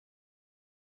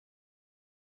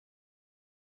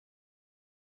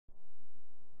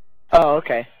Oh,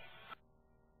 okay.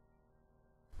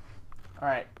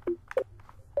 Alright.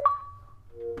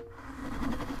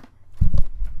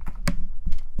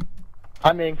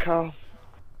 I'm in, Carl.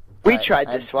 We Alright, tried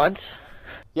this once.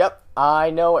 Yep, I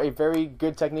know a very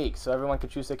good technique, so everyone can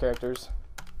choose their characters.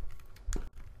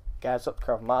 Guys, up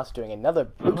Carl Moss doing another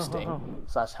boosting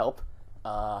slash help.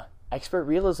 Expert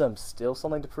Realism, still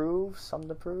something to prove,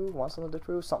 want something to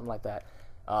prove, something like that.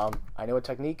 I know a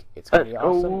technique, it's gonna be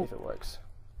awesome if it works.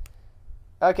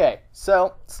 Okay,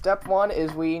 so step one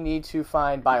is we need to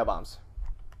find biobombs.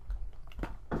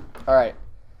 Alright,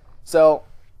 so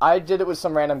I did it with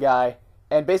some random guy,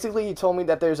 and basically he told me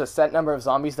that there's a set number of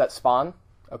zombies that spawn,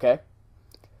 okay?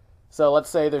 So let's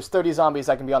say there's 30 zombies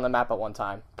that can be on the map at one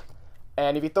time.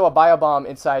 And if you throw a biobomb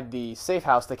inside the safe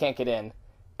house, they can't get in,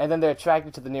 and then they're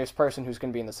attracted to the nearest person who's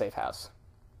going to be in the safe house.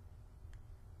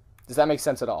 Does that make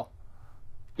sense at all?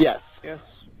 Yes. Yes.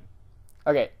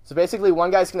 Okay, so basically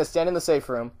one guy's going to stand in the safe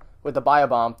room with the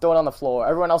biobomb, throw it on the floor,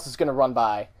 everyone else is going to run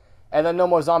by, and then no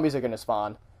more zombies are going to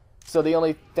spawn. So the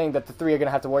only thing that the three are going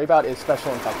to have to worry about is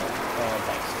special infection and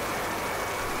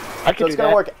tanks. I can do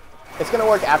that. It's going to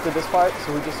work after this part,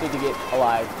 so we just need to get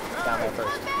alive down there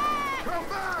first.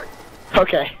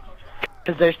 Okay.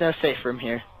 Because there's no safe room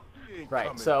here.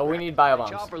 Right, so we need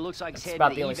biobombs. Chopper looks like That's it's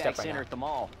about heading the to only the step evac right center now. at the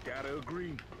mall. Gotta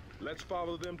agree. Let's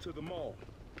follow them to the mall.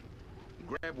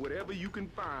 Grab whatever you can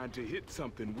find to hit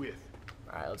something with.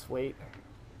 Alright, let's wait.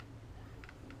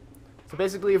 So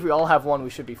basically, if we all have one, we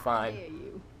should be fine.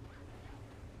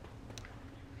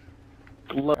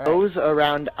 Glows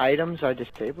around items are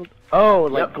disabled? Oh,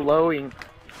 like Yep. glowing.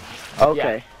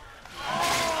 Okay.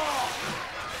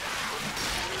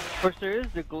 Of course, there is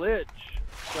the glitch.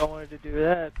 I wanted to do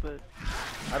that, but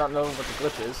I don't know what the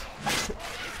glitch is.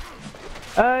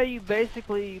 you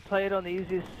basically play it on the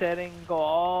easiest setting, go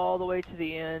all the way to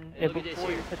the end, and Look at this before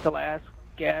you here. hit the last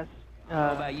gas.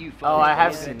 How about you, Oh, I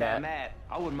have folks? seen Look at that. map.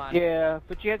 I wouldn't mind. Yeah,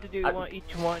 but you have to do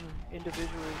each one individually.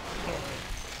 You can't.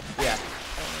 Yeah.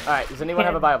 Alright, does anyone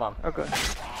have a biobomb? Okay. I haven't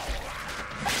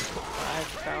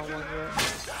found one yet.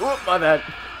 Whoop, my bad.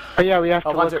 Oh yeah, we have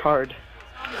to Hunter. work hard.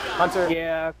 Hunter.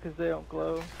 Yeah, because they don't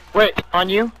glow. Wait, on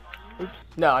you? Oops.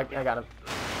 No, I got him.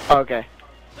 Okay.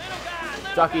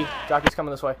 Jockey's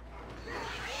coming this way.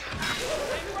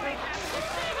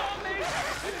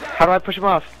 How do I push him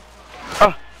off?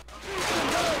 Oh,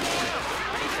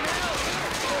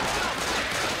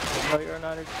 No, you're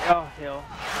not. Oh, hell.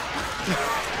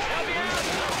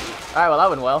 Alright, well that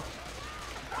went well.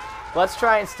 Let's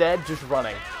try instead just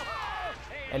running.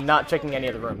 And not checking any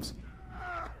of the rooms.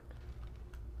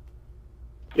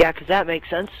 yeah, because that makes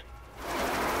sense.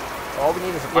 All we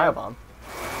need is a biobomb.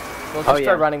 We'll just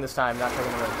start running this time, not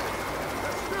checking the rooms.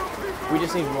 We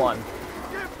just need one.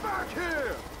 Get back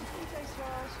here!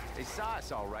 They saw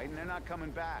us all right, and they're not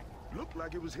coming back. Looked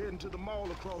like it was heading to the mall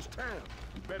across town.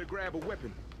 Better grab a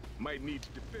weapon. Might need to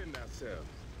defend ourselves.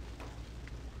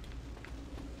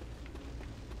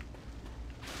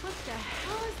 What the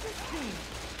hell is this thing?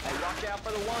 Hey, watch out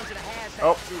for the ones in a hazmat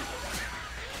Oh. suit.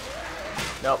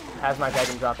 Nope, hazmat guy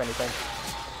didn't drop anything.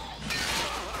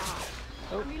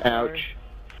 Oh, Ouch.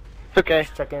 It's okay.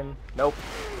 Just check in. Nope.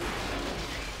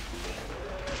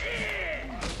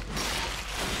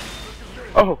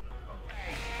 Oh,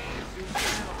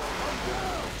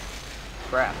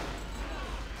 Crap.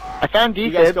 I found You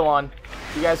guys defib. go on.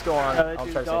 You guys go on. I'll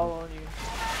dude's try to all on you.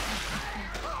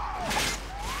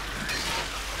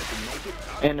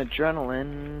 And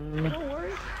adrenaline. Don't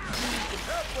worry.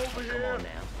 Come on now.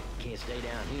 Can't stay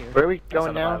down here. Where are we not going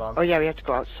a now? biobomb. Oh yeah, we have to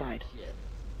go outside.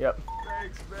 Yep.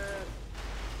 Thanks, man.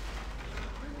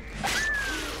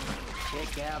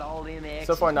 Check out all them X's,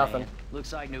 So far, man. nothing.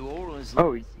 Looks like New Orleans.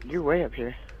 Oh, you're way up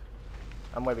here.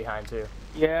 I'm way behind too.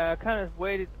 Yeah, I kind of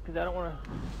waited because I don't want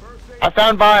I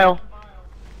found vial.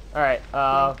 Alright,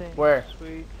 to. where?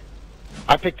 Sweet.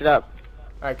 I picked it up.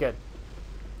 Alright, good.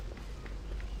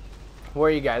 Where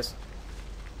are you guys?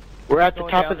 We're at the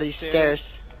Going top down of the these stairs.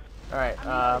 stairs.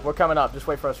 Alright, we're coming up. Just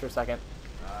wait for us for a second.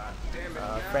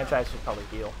 Franchise should probably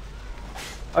heal.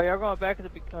 Oh, you're going back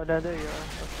at the oh, there you are. Okay.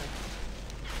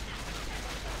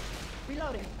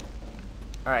 Reloading.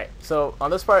 Alright, so on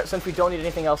this part, since we don't need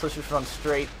anything else, let's just run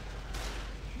straight.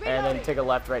 And then take a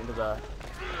left right into the...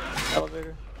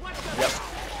 Elevator. Yep.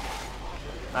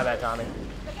 My bad, Tommy.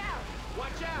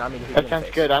 Not me to hit you in That the sounds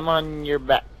face. good. I'm on your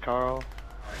back, Carl.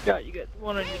 Yeah, you got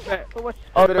one on your back. Oh, what's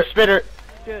Oh, Spitter. spitter.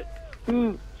 shit?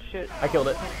 Mm. Shit. I killed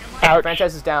it. Ouch.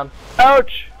 Franchise is down.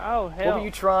 Ouch. Oh, What hell. were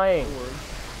you trying? I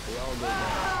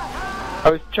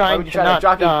was Why trying would you to try not that?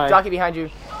 Jockey, die. jockey behind you.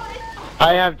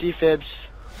 I have defibs,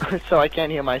 so I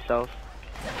can't heal myself.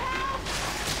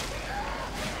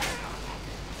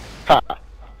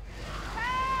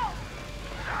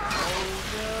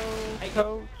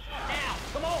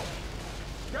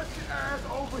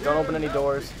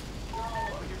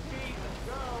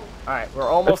 Alright, we're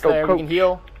almost go, there. We coach. can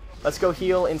heal. Let's go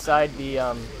heal inside the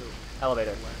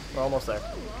elevator. We're almost there.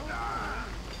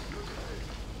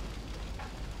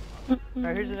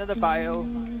 Alright, here's another bio.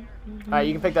 Alright,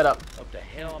 you can pick that up. What the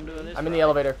hell I'm doing this? I'm in the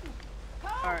elevator.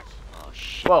 Alright. Oh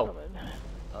shit. Whoa,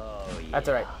 Oh yeah. that's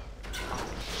alright.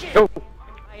 Oh,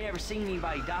 I ain't ever seen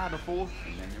anybody die before.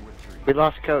 we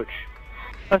lost coach.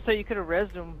 I say you could have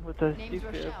rezzed him with the Name's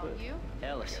stupid, Rochelle. but... You?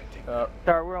 Ellis.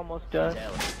 Sorry, we're almost done.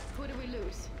 Ellis. Who do we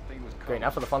lose? Great, now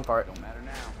for the fun part. Don't matter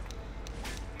now.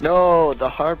 No, the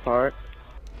hard part.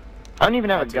 I don't even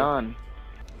have a That too. gun.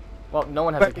 Well, no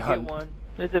one has a About to get gun. one.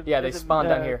 There's a, Yeah, they there's a, spawn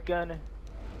down here. Gun. A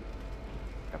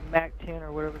Mac 10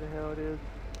 or whatever the hell it is.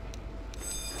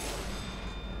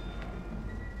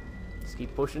 Just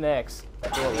keep pushing X.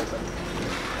 That door will open.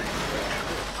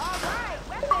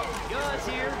 Guns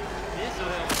here. This'll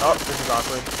help. Oh, this is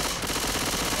awkward.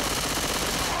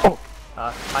 Oh.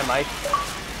 Hi, Mike.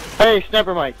 Hey,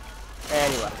 Sniper Mike.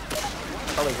 And you left.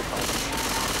 Probably good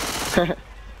phone.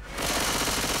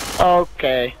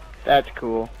 Okay, that's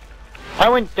cool. I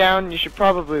went down. You should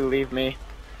probably leave me.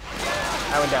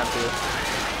 I went down too.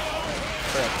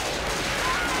 Great.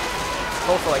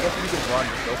 Hopefully, I guess if you can run,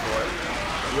 just go for it.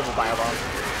 You have a bio bomb.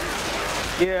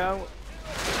 Yeah.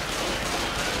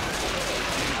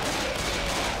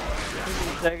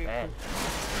 Second. Man.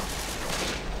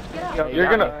 Go, You're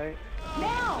gonna- alright.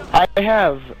 Now! I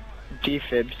have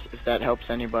defibs, if that helps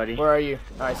anybody. Where are you?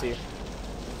 Oh, I see you.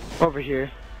 Over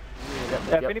here. Yep,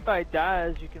 Yeah, if yep. anybody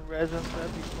dies, you can res them.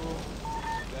 That'd be cool.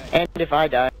 And if I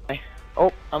die.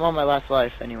 Oh, I'm on my last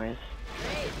life, anyways.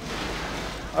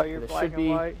 Oh, you're There black should and be-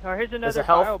 white. Oh, here's a another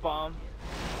health. bio bomb.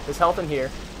 There's health in here.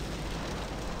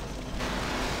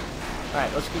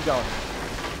 Alright, let's keep going.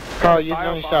 Carl, use it Bio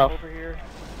on bomb yourself. over here.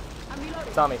 I'm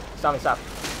reloading. Tommy, stop.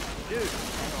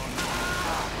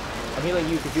 I'm healing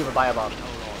you because you have a bio bomb.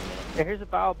 Yeah, here's a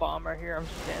bio bomb right here. I'm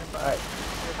standing by. Alright,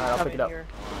 I'll Come pick it in up. here.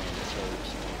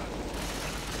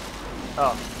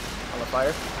 Oh, on the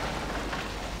fire?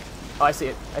 Oh, I see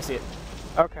it.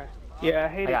 Okay. Yeah, I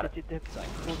hate I got it that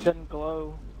it doesn't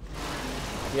glow.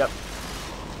 Yep.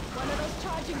 One of those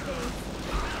charging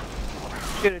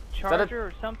things. Get a charger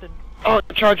or something. Oh,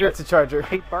 Charger. It's a charger.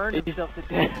 He burned himself to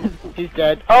death. He's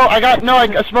dead. Oh,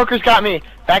 a smoker's got me.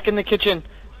 Back in the kitchen.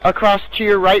 Across to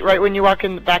your right when you walk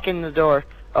in, back in the door.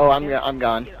 Oh, I'm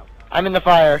gone. I'm in the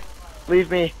fire. Leave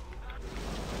me.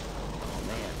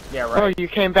 Yeah, Oh, right. you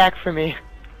came back for me.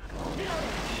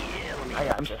 I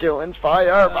got I'm you. still in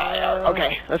fire.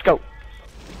 Okay, let's go.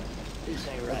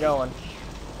 We're going.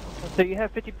 So you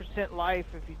have 50% life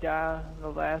if you die in the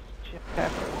last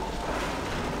chapter.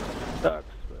 Sucks.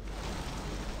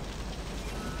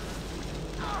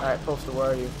 Alright, Postal,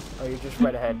 where are you? Oh, you're just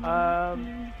right ahead.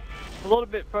 A little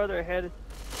bit further ahead.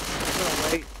 I'm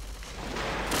gonna wait.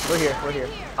 We're here.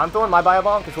 I'm throwing my bio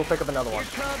bomb because we'll pick up another one.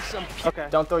 Okay.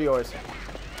 Don't throw yours.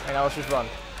 And now let's just run.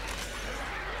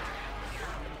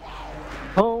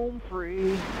 Home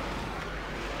free.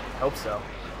 Hope so.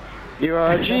 You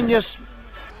are a genius.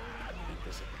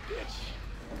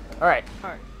 Alright,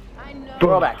 I know.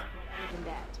 roll back. Even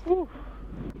that. Whew.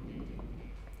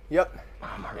 Yep.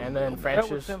 And then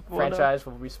simple franchise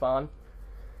will respawn.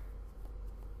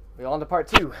 We on to part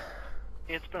 2.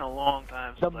 It's been a long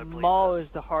time The since I played mall this.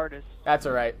 is the hardest. That's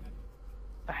alright.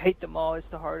 I hate the mall. It's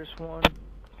the hardest one.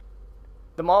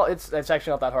 The mall, it's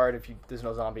actually not that hard if there's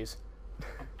no zombies.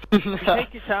 You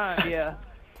take your time. Yeah.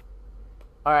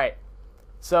 Alright.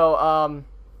 So,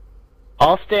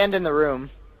 I'll stand in the room.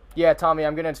 yeah, Tommy,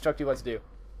 I'm gonna instruct you what to do.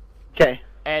 Okay.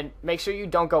 And make sure you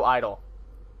don't go idle.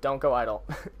 Don't go idle.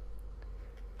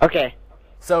 Okay.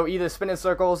 So either spin in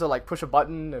circles or like push a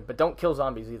button, but don't kill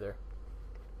zombies either.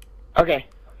 Okay.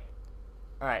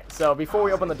 Alright, so before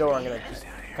we open the door, I'm gonna just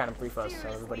kind of brief us so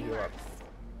everybody heal up.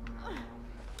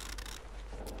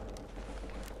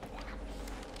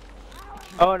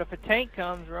 Oh, and if a tank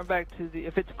comes, run back to the.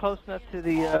 If it's close enough to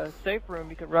the safe room,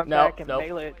 you can run No, back and nope.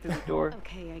 melee it through the door.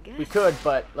 Okay, I guess. We could,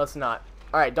 but let's not.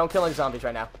 Alright, don't kill any zombies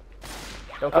right now.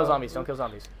 Don't kill zombies, don't kill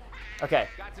zombies. Okay,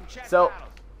 so,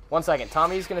 1 second.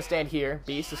 Tommy's gonna stand here.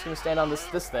 Beast is gonna stand on this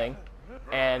thing.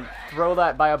 And throw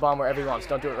that bio bomb wherever he wants.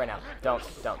 Don't do it right now. Don't.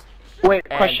 Wait,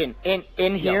 And- question.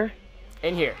 In here?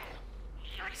 In here.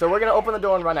 So we're gonna open the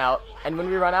door and run out. And when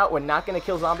we run out, we're not gonna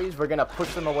kill zombies. We're gonna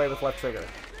push them away with left trigger.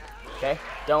 Okay?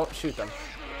 Don't shoot them.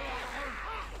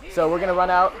 So we're gonna run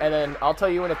out, and then I'll tell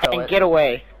you when to throw And it. get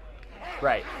away.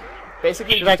 Right.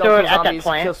 Basically, Should just I throw don't it kill at that zombies.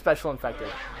 plant? Kill special infected.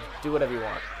 Do whatever you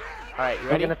want. All right, you I'm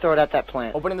ready? gonna throw it at that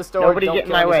plant. Opening the store. Nobody don't get in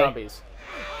kill my any way. zombies.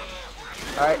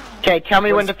 All right. Okay, tell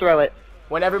me when to throw it.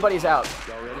 When everybody's out.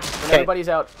 When Okay. everybody's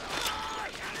out.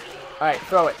 All right,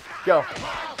 throw it. Go.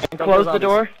 And Don't close kill the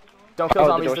door. Don't kill Oh,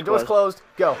 zombies. The door's closed.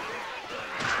 Go.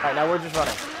 Alright, now we're just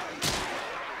running.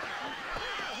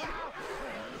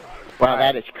 Wow, Alright.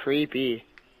 that is creepy.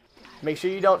 Make sure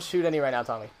you don't shoot any right now,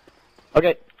 Tommy.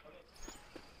 Okay.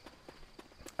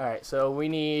 Alright, so we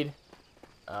need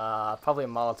probably a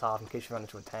Molotov in case you run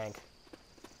into a tank.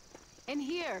 In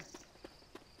here.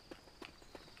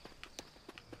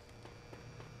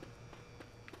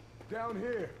 Down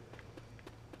here.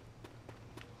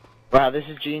 Wow, this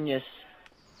is genius.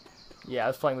 Yeah, I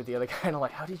was playing with the other guy and I'm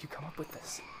like, how did you come up with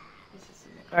this?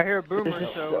 I hear a boomer,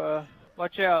 so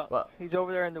watch out. What? He's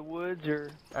over there in the woods, or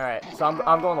Alright, so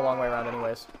I'm going the long way around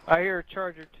anyways. I hear a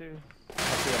charger too. I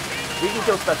see him. We can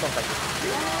kill special infected.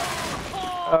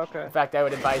 Okay. In fact, I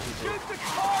would advise you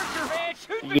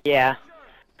to. Yeah.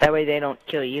 That way they don't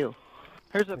kill you.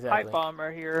 Here's a Exactly. pipe bomb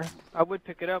right here. I would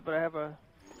pick it up, but I have a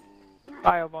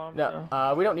bio bomb. No,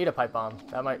 So. we don't need a pipe bomb.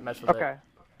 That might mess with it. Okay.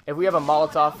 If we have a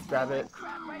Molotov, grab it.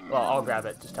 Well, I'll grab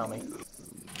it. Just tell me.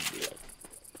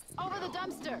 Over the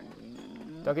dumpster.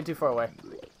 Don't get too far away.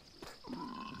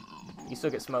 You still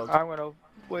get smoked. I'm gonna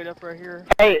wait up right here.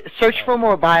 Hey, search for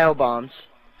more bio bombs.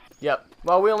 Yep.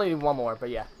 Well, we only need one more, but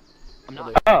yeah.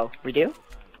 Oh, we do?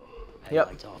 Yep.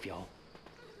 Lights off, y'all.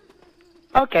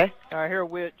 Okay. I hear a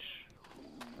witch.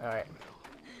 Alright.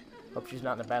 Hope she's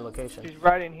not in a bad location. She's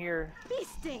right in here.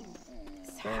 Feasting.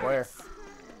 Where?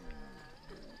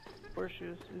 Where she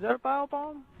is? Is that a bio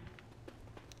bomb?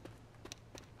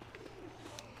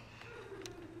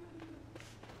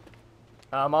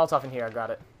 Molotov in here. I got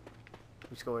it.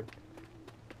 We scored.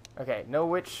 Okay, no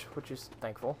witch, which is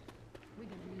thankful.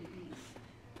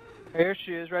 Here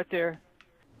she is, right there.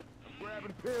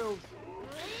 Grabbing pills.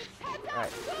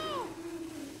 Alright.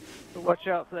 So watch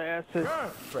out for the acid.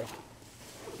 Frick.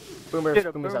 Boomers. Shit,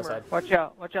 a Boomers boomer. outside. Watch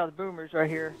out. Watch out, the boomers right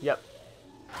here. Yep.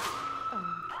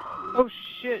 Oh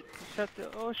shit. You shot the.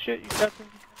 Oh shit, you shot the.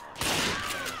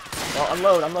 Well,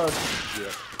 unload, unload.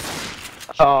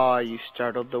 Oh, you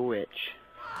startled the witch.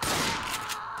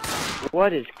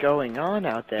 What is going on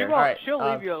out She there? won't, Alright, she'll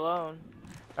leave you alone.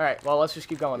 Alright, well, let's just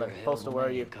keep going then. You're a hell of a Postal, where are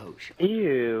man, you? Coach.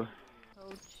 Ew.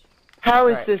 How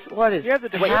is Alright. this? What is You have the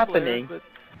happening? defibrillators,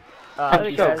 I'm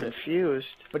He so says it. confused.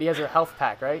 But he has a health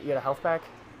pack, right? You had a health pack?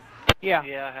 but yeah.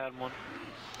 Yeah, I had one.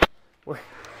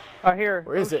 I hear.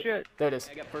 Where is oh, it? Shit. There it is.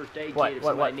 I got first aid What? kit if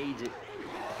What? somebody What? needs it.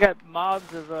 You got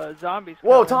mobs of zombies.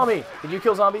 Whoa, coming. Tommy! Did you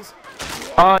kill zombies?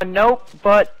 Nope,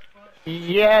 but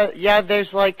yeah,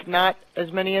 there's like not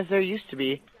as many as there used to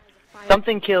be.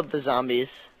 Something killed the zombies.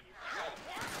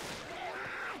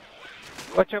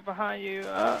 Watch out behind you.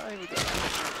 Here we go.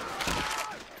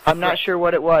 I'm not sure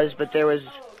what it was, but there was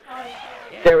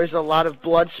a lot of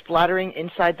blood splattering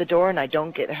inside the door, and I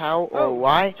don't get how or Oh,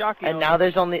 why. jockey And on now it.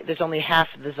 there's only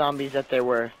half of the zombies that there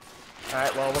were.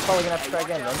 Alright, well, we're probably gonna have to try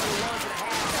again then.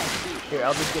 Here,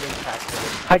 I'll just get in packs for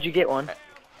this. How'd you get one?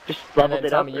 Just And leveled then,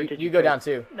 it up, Tommy, or you, did you go trade? down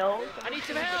too. No. I need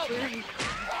some help.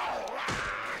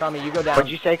 Tommy, you go down. What'd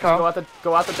you say, Just Carl? go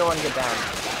out the door and get down.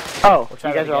 Oh, We'll try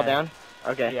you guys that are all again.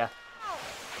 down? Okay. Yeah.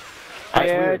 That's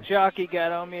Yeah, weird. jockey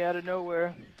got on me out of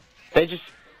nowhere. They just...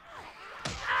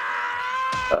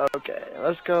 Okay,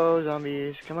 let's go,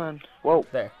 zombies. Come on. Whoa.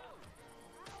 There.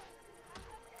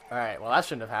 Alright, well that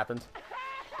shouldn't have happened.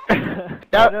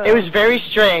 That, it was very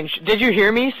strange. Did you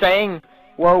hear me saying,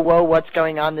 whoa, whoa, what's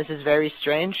going on? This is very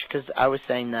strange? Because I was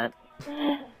saying that.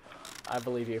 I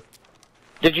believe you.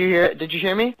 Did you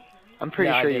hear me? I'm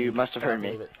pretty Yeah, I sure did. you must have I heard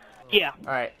believe me. it. Yeah,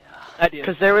 Alright. I did.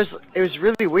 Because it was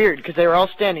really weird, because they were all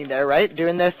standing there, right?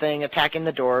 Doing their thing, attacking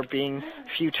the door, being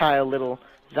futile little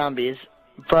zombies.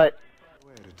 But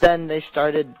then they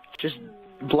started just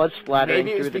blood splattering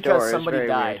Maybe it was through the door. because It was somebody very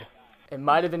died. weird. It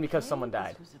might have been because someone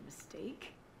died. This was a mistake.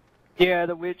 Yeah,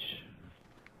 the witch.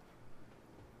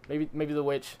 Maybe the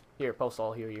witch. Here, Postal,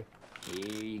 I'll hear you.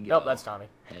 Here you go. Nope, that's Tommy.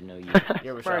 Had no use.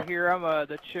 You're Rochelle. Right here, I'm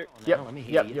the chick. Now, let me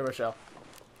hear Yep, you. you're Rochelle.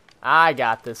 I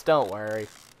got this, don't worry.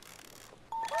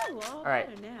 Oh, all Alright.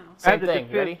 better now. I Same have the thing,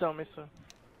 you ready? defense on me, so.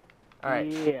 Alright.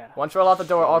 Yeah. Once you roll out the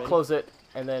door, I'll Ready? close it,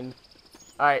 and then...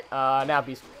 Alright, now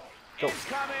Beast. Go. It's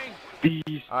coming.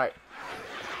 Beast. Alright.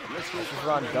 Let's just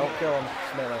run, don't kill him.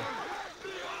 Melee.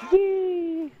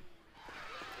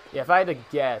 Yeah, if I had to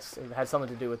guess, it had something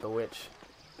to do with the witch.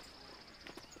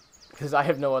 Because I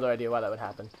have no other idea why that would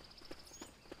happen.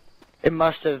 It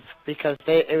must have, because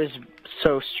it was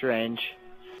so strange.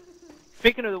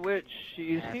 Speaking of the witch,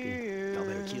 she's Happy. here. Y'all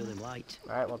better kill them lights.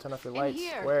 Alright, well turn off your In lights.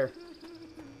 here. Where?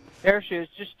 There she is.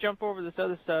 Just jump over this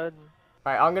other side.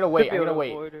 Alright, I'm gonna wait, Should be I'm gonna able to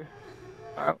wait. avoid her.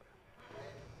 Alright.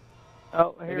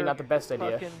 Oh, here. Maybe not the best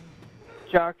idea. Fucking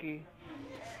jockey.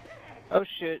 Oh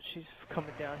shit, she's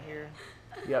coming down here.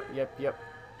 Yep.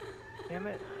 Damn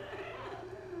it.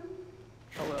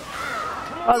 Oh well.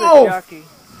 Oh, the Oh, jockey.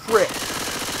 frick.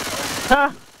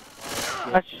 Ha!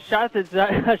 I shot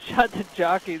the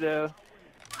jockey though.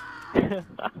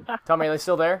 Tommy, are they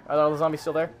still there? Are all the zombies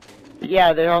still there?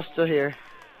 Yeah, they're all still here.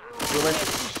 Boomer?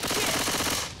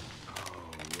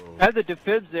 I have the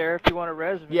defibs there if you want to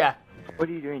res me. Yeah. What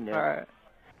are you doing there? Alright.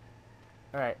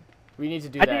 Alright. We need to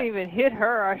do I that. didn't even hit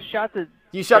her. I shot the.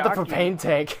 You shot the jockey. propane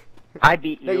tank. I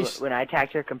beat No, you you when I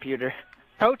attacked your computer.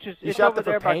 Coach is. You It's shot over the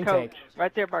there by propane Coach. tank.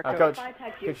 Right there by Coach. Coach.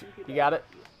 Coach, you got it?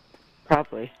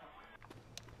 Probably.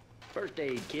 First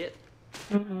aid kit.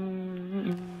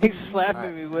 He's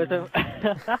slapping me with him.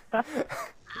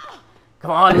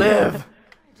 Come on, live!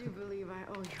 I do believe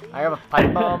I owe you. I have a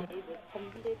pipe bomb.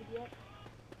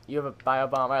 You have a bio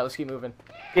bomb. Alright, let's keep moving.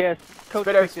 Yes, Coach.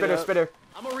 Spitter, picked it spitter, up. spitter.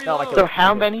 I'm a No, like reload. a-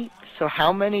 So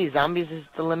how many zombies is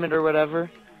the limit or whatever?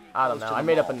 I don't know. I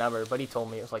made up a number, but he told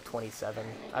me it was like 27.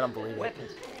 I don't believe it.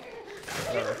 Weapons.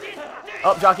 Whatever.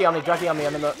 Oh, jockey on me, jockey on me.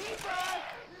 I'm in the...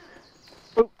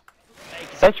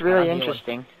 That's really I'm healing.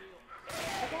 interesting.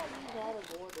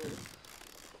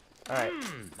 Alright.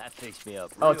 That fixed me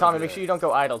up. Oh, real Tommy, good. make sure you don't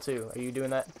go idle, too. Are you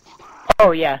doing that?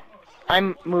 Oh yeah,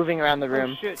 I'm moving around the Oh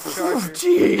room. shit, Charger.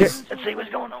 Jeez! Let's see what's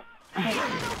going on.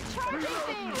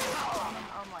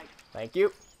 Thank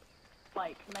you.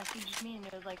 Like messaged me and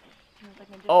it was like in a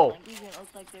different Oh. language and it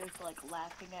looked like they were like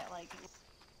laughing at like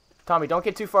Tommy, don't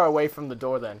get too far away from the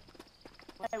door, then.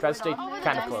 I Try to went stay on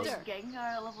kind of the close.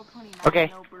 Gengar level 29 Okay.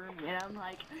 no burn and I'm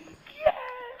like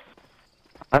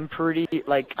I'm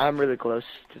I'm really close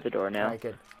to the door now. Alright,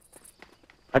 good.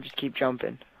 I'll just keep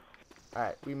jumping.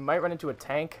 Alright, we might run into a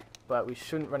tank, but we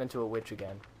shouldn't run into a witch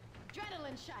again.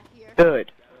 Adrenaline shot here.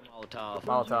 Good. Molotov.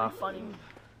 Molotov. funny.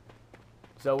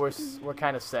 So we're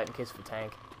kind of set in case of a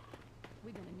tank.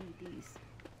 We're gonna need these.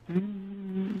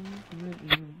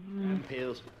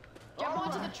 Pills. Jump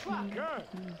onto the truck.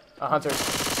 A hunter.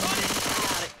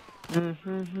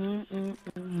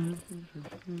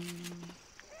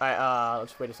 Alright,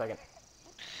 let's wait a second.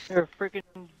 You're a freaking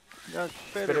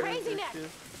spitter. Crazy neck.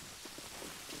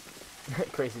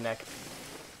 Crazy neck.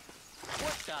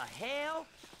 What the hell?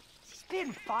 Is he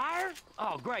spitting fire?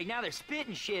 Oh, great. Now they're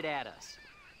spitting shit at us.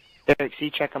 Eric, see,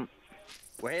 check them.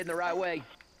 We're heading the right way.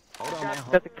 Hold on now.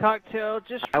 Got the cocktail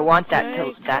just. I want that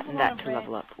Tank. to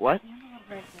level up. What?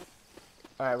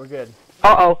 Alright, we're good.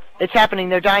 Uh-oh, it's happening.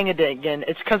 They're dying again.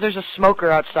 It's because there's a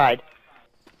smoker outside.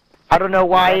 I don't know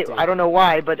why. That dude. I don't know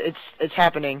why, but it's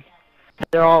happening.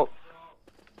 They're all.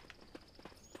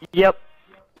 Yep.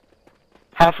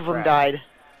 Half of them Crap. died.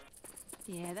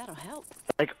 Yeah, that'll help.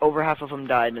 Like over half of them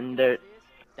died, and That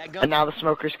and gun. now the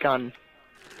smoker's gone.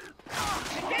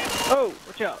 Oh,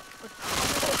 watch out.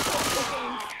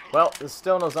 Well, there's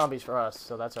still no zombies for us,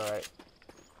 so that's alright.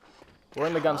 We're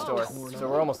in the gun store, so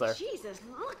we're almost there. Jesus,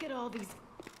 look at all these.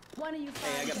 One of you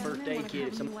Hey, I got gentlemen first aid wanna kit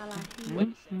if cover me some- while I What?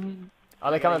 heal?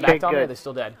 Are they coming Okay, back, Tommy, or are good. they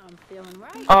still dead? I'm feeling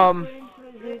right. Oh,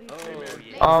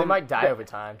 yeah. They might die over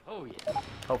time, Oh, yeah.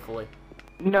 hopefully.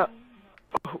 No.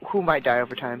 Who might die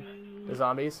over time? The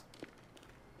zombies?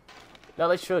 No,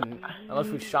 they shouldn't, unless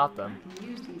we shot them.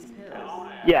 Use these pills.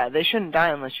 Yeah, they shouldn't die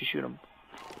unless you shoot them.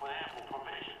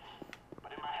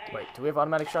 Wait, do we have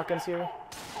automatic shotguns here?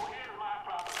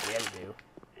 Yeah, we do.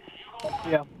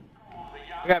 Yeah.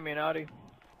 I got me an Audi.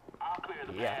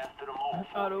 Yeah.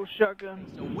 Auto shotgun.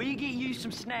 So we get you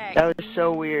some snacks. That was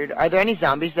so weird. Are there any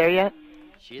zombies there yet?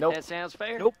 Shit, Nope. that sounds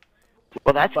fair. Nope.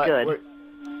 Well, that's But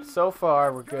good. so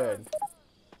far, we're good.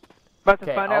 About to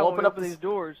Okay, find I'll out when open we up open this- these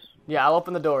doors. Yeah, I'll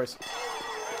open the doors.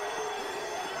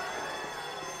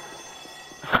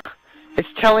 It's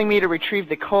telling me to retrieve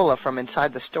the cola from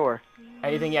inside the store.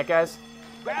 Anything yet, guys?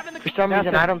 Grabbing the For some reason,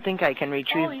 Nothing. I don't think I can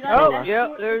retrieve the Oh, cola.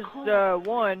 yeah, there's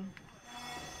one.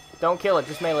 Don't kill it,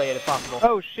 just melee it if possible.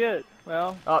 Oh shit.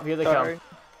 Well, Oh, here they sorry.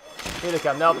 come. Here they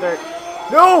come. Nope, they're...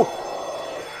 No!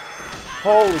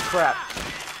 Holy crap.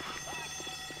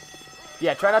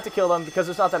 Yeah, try not to kill them, because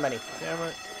there's not that many. Damn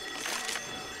it.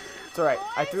 It's alright.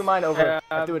 I threw mine over.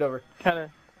 I Yeah, threw it over. Kinda.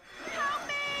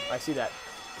 I see that.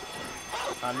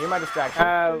 You're my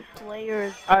distraction.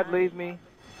 Players. I'd leave me.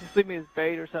 Just leave me as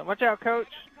bait or something. Watch out, coach.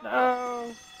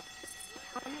 No.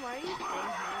 Why are you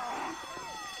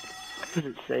staying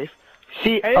Is it safe?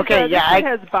 See, Hey, okay, this yeah, thing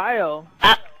has bio.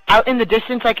 out in the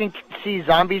distance, I can see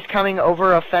zombies coming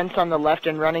over a fence on the left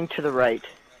and running to the right.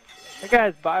 That guy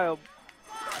has bio.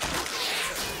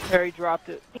 Harry dropped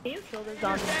it. Can you kill the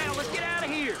zombie? Now, let's get out of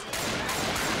here.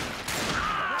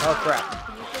 Oh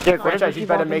crap. Derek, what does Franchise, this you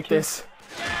better evolve make into? this.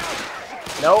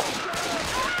 Nope.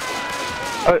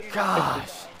 Oh, Gosh.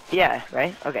 yeah,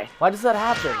 right? Okay. Why does that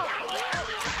happen?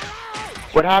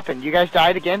 What happened? You guys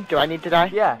died again? Do I need to die?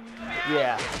 Yeah.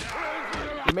 Yeah.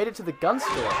 You made it to the gun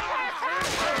store.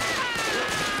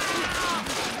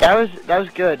 That was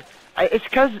good. It's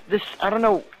because this. I don't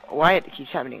know why it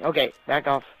keeps happening. Okay, back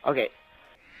off. Okay.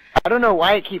 I don't know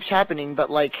why it keeps happening, but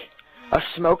like a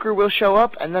smoker will show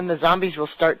up, and then the zombies will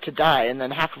start to die, and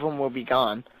then half of them will be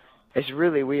gone. It's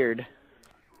really weird.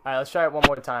 All right, let's try it one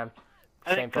more time. I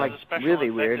Same think thing. the special really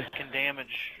infected weird. can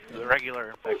damage the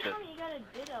regular infected.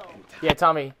 Yeah,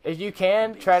 Tommy, if you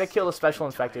can, try to kill the special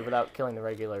infected without killing the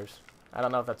regulars. I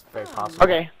don't know if that's very possible.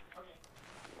 Okay.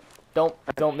 Don't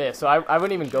miss. So I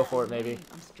wouldn't even go for it. Maybe.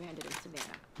 I'm stranded in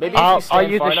Savannah. Maybe if you I'll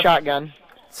stand use far a enough, shotgun.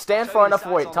 stand far enough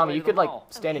away. Tommy, you could like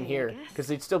stand in here because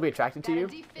they'd still be attracted to you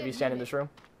if you stand in this room.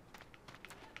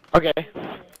 Okay.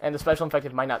 And the special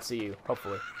infected might not see you.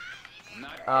 Hopefully.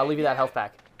 I'll leave you that health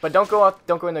pack. But don't go up.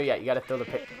 Don't go in there yet. You gotta throw the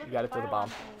bomb.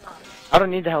 I don't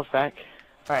need the health back.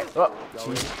 All right. Oh,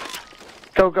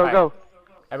 jeez. Go, go, All go. right.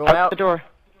 Everyone out. The door.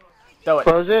 Throw it.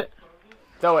 Close it.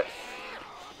 Throw it.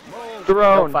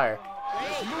 Thrown. Don't fire.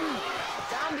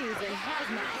 Zombies in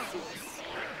hazmat suits.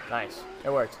 Nice.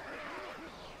 It worked.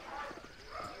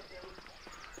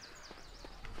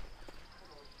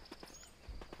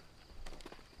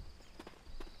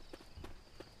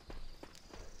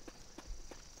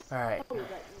 All right.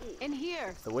 In here.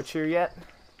 Is the witch here yet?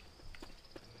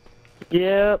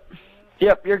 Yep.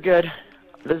 Yep, you're good.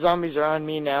 The zombies are on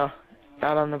me now.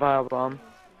 Not on the bio bomb.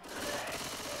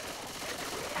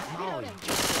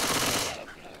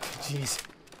 Jeez.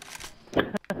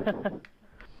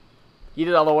 You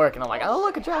did all the work, and I'm like, oh,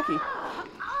 look, a jockey.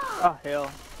 Oh,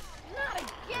 hell.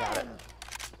 Got it.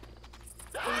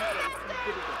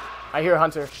 I hear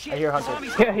Hunter. I hear Hunter.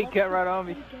 Yeah, he got right on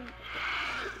me.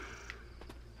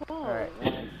 Alright.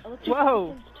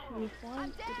 Whoa!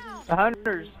 The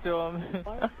hunter's still on me.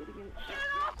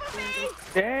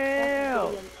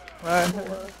 Damn!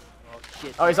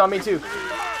 Oh, he's on me too.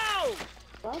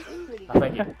 Oh,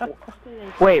 thank you.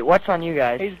 Wait, what's on you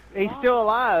guys? He's still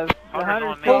alive. The Hunter's hunter's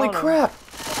on me. still Holy on him. crap!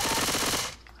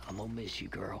 I'm gonna miss you,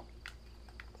 girl.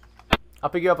 I'll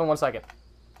pick you up in 1 second.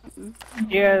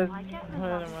 Yeah.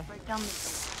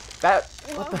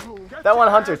 That one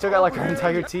Hunter took out like our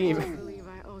entire team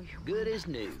Good as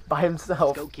new. by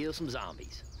himself. Go kill some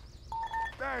zombies.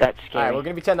 That's Alright, scary. we're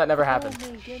gonna pretend that never happened.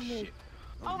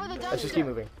 Over the Let's just keep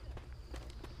moving.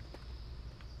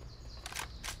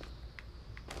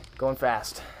 Going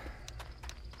fast.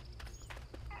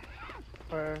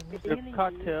 The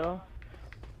cocktail.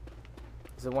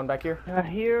 Is there one back here? I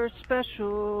hear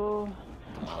special.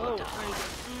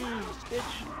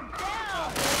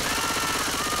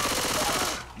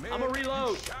 I'm gonna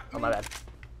reload. Oh, my bad.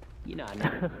 You know I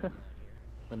know.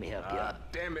 Let me help you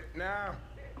out. Damn it now.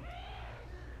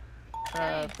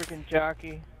 Freaking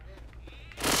jockey.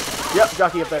 Yep,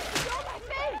 jockey up there.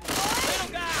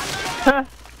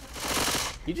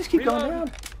 You just keep going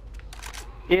down.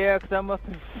 Yeah, 'cause I'm up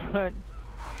in front.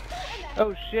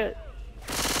 Oh shit.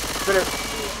 Spitter.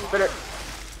 Spitter.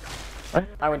 What?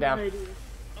 I went down.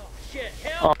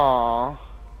 Aww. Are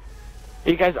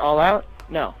you guys all out?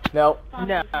 No. No.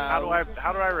 No. How do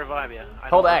I revive you? I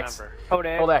Hold don't X. remember. Hold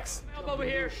X. Hold X.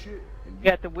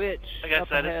 Got the witch. Like I up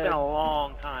said, ahead. it's been a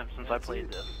long time since I played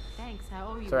this. Thanks, I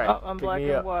owe you. It's alright. Oh, I'm Pick black me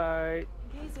and up. white.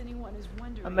 In case anyone is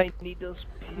wondering. I may need those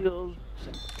pills.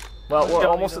 Well, we're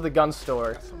almost at the gun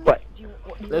store. What?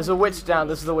 There's a witch down.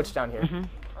 This is the witch down here.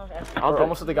 I'll We're do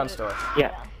almost at the gun store.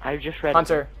 Yeah, I just read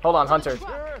Hunter. Hold on, Hunter. Hey,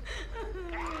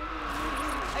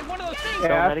 one of those things.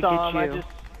 Yeah, let I it saw get him. I you. just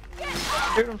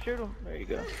shoot him, shoot him. There you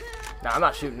go. No, I'm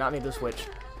not shooting. Not need this witch.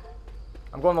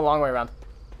 I'm going the long way around.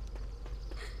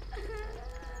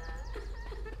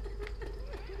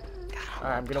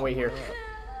 Alright, I'm gonna wait here.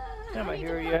 I'm a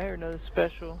hero. Yeah, I hear another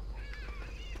special.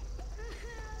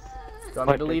 Do you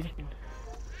want me to lead?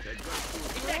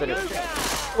 Spitter.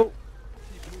 Oh.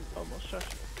 Almost shot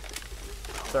you.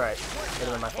 It's alright. It would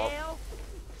have been my fault. Hell?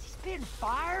 Is he spitting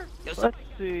fire? Let's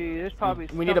see. There's probably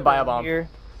We need a something bio bomb. here.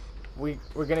 We're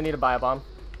gonna need a bio bomb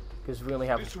because we only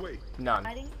have This way. none.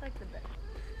 I think it's like the best.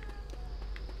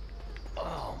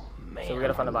 Oh man. So we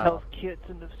gotta find a bio Health bomb. kits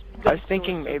and the. I was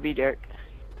thinking maybe Derek.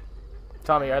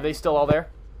 Tommy, are they still all there?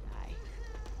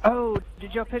 Oh,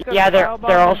 did y'all pick up? Yeah, the they're bio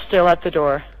bomb? all still at the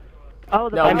door. Oh,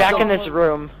 the No, I'm we back still- in this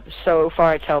room. So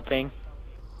far, it's helping.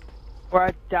 Where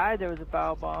I died, there was a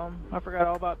bio bomb. I forgot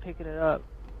all about picking it up.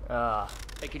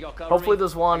 Hey, can y'all cover Hopefully me?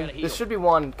 there's I one. gotta heal. There should be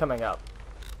one coming up.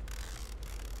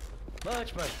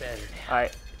 Much better now.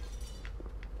 Alright.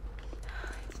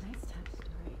 Nice tough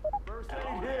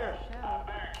story.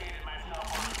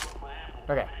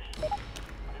 Okay.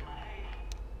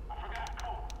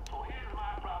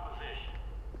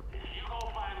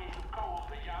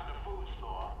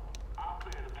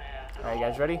 Alright, you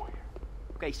guys ready?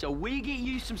 Okay, so we get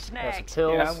you some Got some snacks.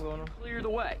 pills. Yeah, I'm going. Clear the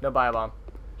way. No biobomb.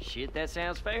 Shit, that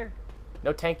sounds fair.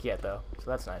 No tank yet, though, so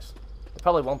that's nice. It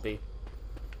probably won't be.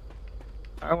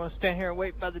 I want to stand here and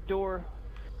wait by the door.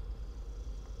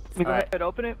 We go Alright. ahead and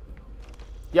open it.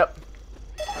 Yep.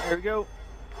 Right, here we go.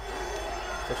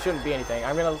 There shouldn't be anything.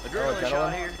 I'm gonna... Adrenaline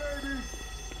shot here.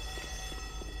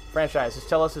 Franchise, just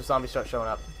tell us if zombies start showing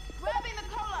up. Grabbing the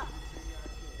cola.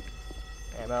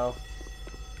 Ammo.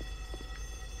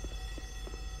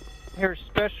 Here's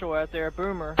special out there,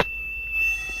 Boomer.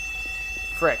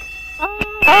 Frick.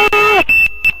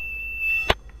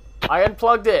 I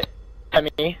unplugged it.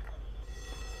 Me.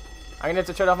 I'm gonna have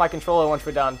to turn off my controller once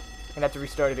we're done. I'm gonna have to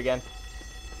restart it again.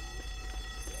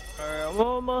 Alright, I'm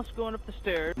almost going up the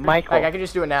stairs. Michael. Like, I can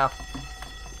just do it now.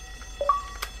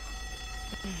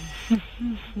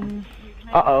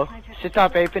 Uh-oh.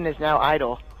 Sit-top apron is now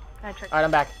idle. Alright,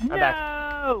 I'm back. I'm back.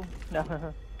 No!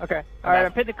 No. Okay. Alright, I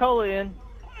put the cola in.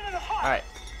 Alright.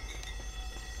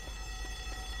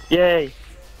 Yay.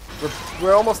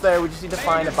 We're almost there. We just need to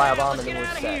find a biobomb and then Get we're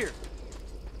out of set. here.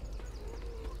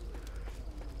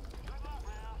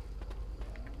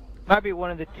 Might be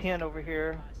one of the 10 over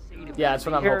here. Yeah, that's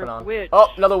what I'm Here, hoping on. witch. Oh,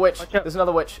 another witch. Watch out. There's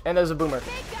another witch. And there's a boomer. Big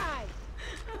guy.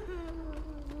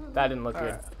 That didn't look good.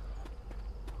 Alright.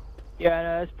 Yeah,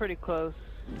 no, it's pretty close.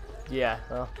 Yeah,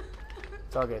 well,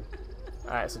 it's all good.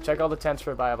 Alright, so check all the tents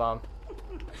for a biobomb.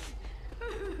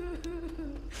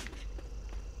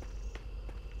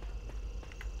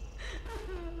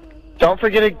 Don't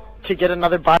forget to get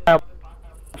another bio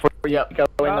before you Yep.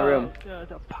 go in the room.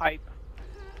 It's a pipe.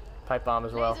 Pipe bomb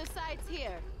as well. Laser sights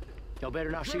here. Y'all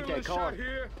better not shoot that Adrenaline car. shot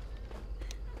here.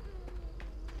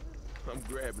 I'm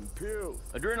grabbing pills.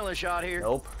 Adrenaline shot here.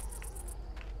 Nope.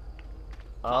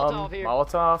 Molotov here.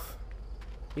 Molotov?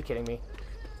 You kidding me?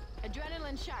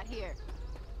 Adrenaline shot here.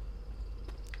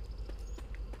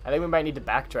 I think we might need to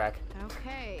backtrack.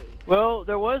 Okay. Well,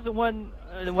 there was the one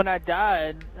when I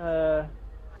died.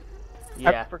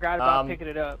 Yeah. I forgot about picking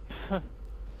it up.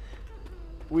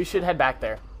 We should head back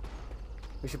there.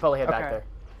 We should probably head back Okay. there.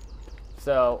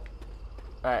 So,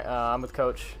 alright, I'm with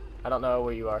Coach. I don't know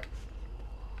where you are.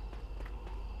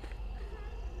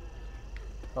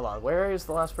 Hold on, where is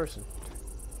the last person?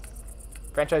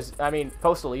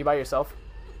 Postal, are you by yourself?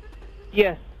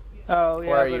 Yes. Oh, yeah,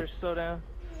 Where are I you? better slow down.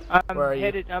 I'm Where are you?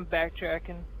 headed, I'm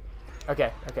backtracking.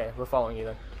 Okay, we're following you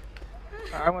then.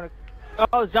 I want to...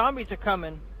 Oh, zombies are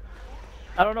coming.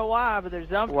 I don't know why, but there's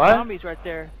What? zombies right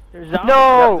there. There's zombies.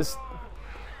 No! Yep, this...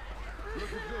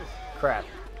 Crap.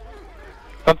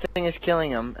 Something is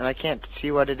killing him, and I can't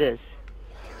see what it is.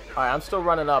 Alright, I'm still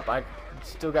running up. I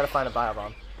still gotta find a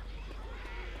biobomb.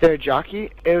 There a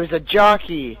jockey? It was a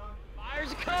jockey!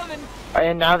 Fire's coming.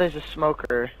 And now there's a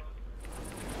smoker.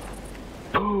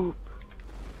 Poop.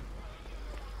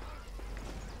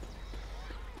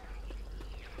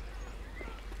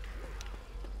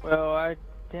 Well,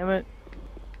 damn it.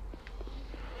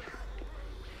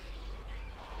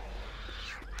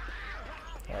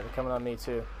 Yeah, they're coming on me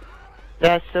too.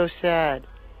 That's so sad.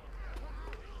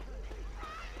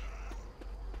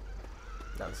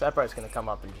 Now the sad part's gonna come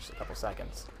up in just a couple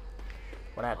seconds.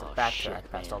 When I have to Oh, backtrack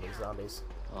shit, past man. all these zombies.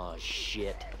 Oh,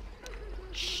 shit.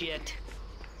 Shit.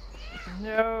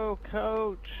 No,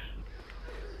 Coach.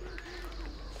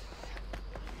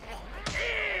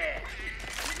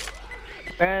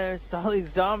 Man, there's all these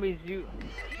zombies. You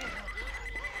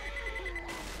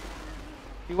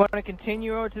want to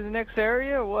continue over to the next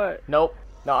area or what? Nope.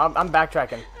 No, I'm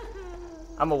backtracking.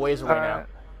 I'm a ways away now. Alright.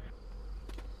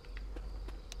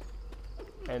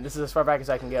 And this is as far back as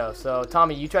I can go. So,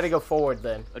 Tommy, you try to go forward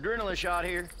then. Adrenaline shot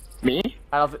here. Me?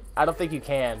 I don't think you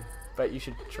can, but you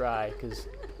should try, cause...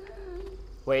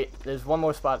 Wait, there's one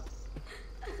more spot.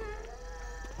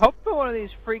 Hopefully one of these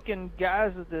freaking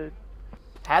guys with the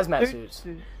Hazmat suits.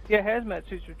 Yeah, hazmat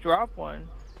suits would drop one.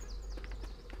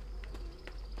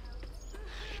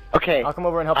 Okay, I'll come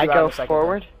over and help I you out go in a second.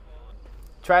 forward. Then.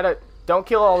 Try to... Don't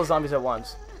kill all the zombies at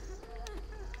once.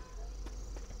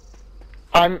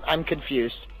 I'm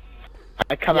confused.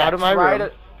 I come out of my try room.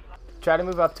 Try to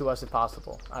move up to us if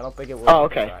possible. I don't think it will. Oh,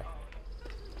 okay. Try.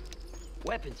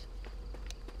 Weapons.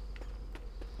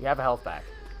 You have a health back.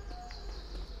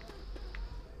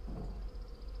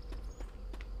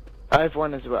 I have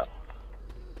one as well.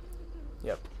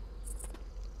 Yep.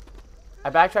 I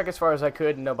backtracked as far as I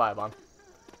could and no biobomb.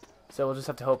 So we'll just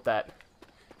have to hope that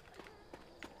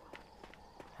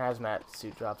hazmat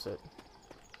suit drops it.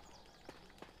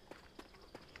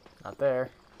 Not there.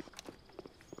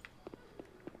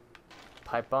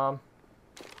 Pipe bomb.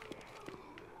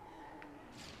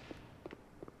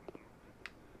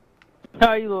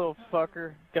 Oh, you little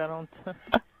fucker. Got on.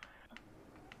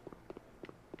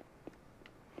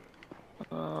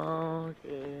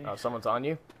 Okay. Oh, someone's on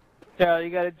you? Yeah, you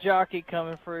got a jockey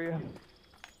coming for you.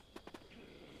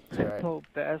 Alright. Little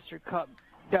bastard got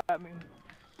me.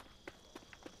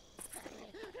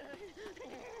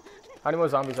 How many more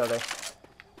zombies are there?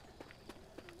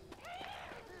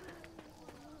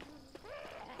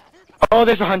 Oh,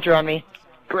 there's a hunter on me.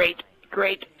 Great,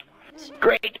 great,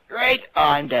 great, great. Oh,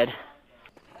 I'm dead.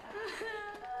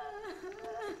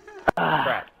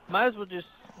 Crap. Might as well just.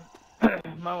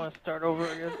 Might want to start over,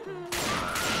 I guess.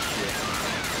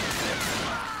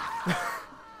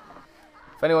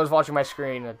 If anyone's watching my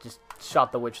screen, I just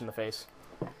shot the witch in the face.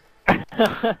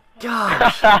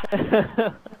 Gosh!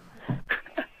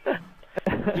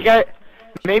 You guys,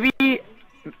 maybe,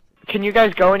 can you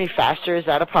guys go any faster? Is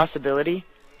that a possibility?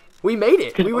 We made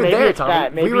it! We were Maybe there, it's Tommy.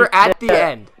 that. We Maybe were at the the-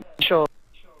 end. Sure.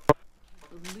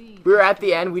 We were at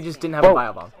the end, we just didn't have a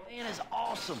biobomb. Man is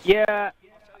awesome. Yeah,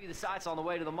 Show you the sights on the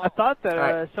way to the I mall. thought that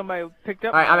Alright. somebody picked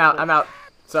up. Alright, my I'm out, list. I'm out.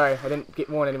 Sorry, I didn't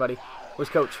warn anybody. Where's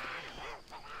Coach?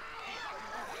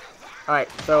 Alright,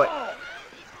 throw it.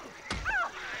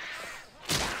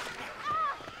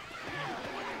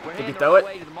 We're Did heading you the throw right it?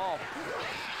 way to the mall.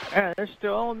 Yeah, they're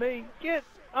still on me. Get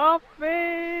off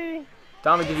me!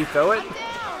 Tommy, did you throw it?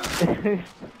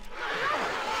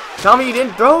 Tommy, you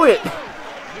didn't throw it!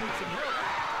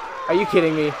 Are you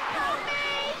kidding me?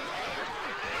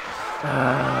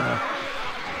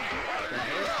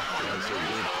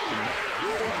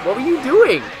 What were you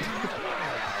doing?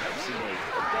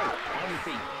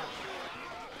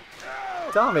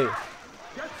 Tommy.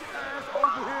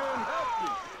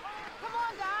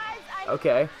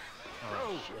 Okay.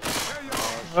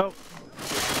 Oh,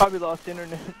 probably lost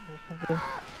internet or something.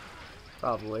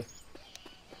 Probably.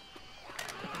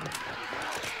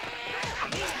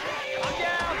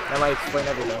 That might explain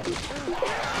everything.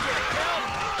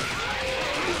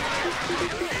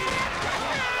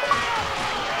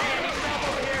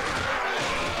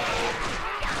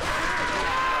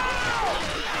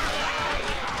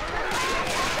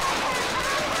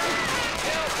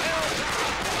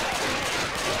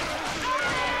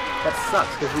 That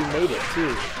sucks because we made it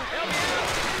too.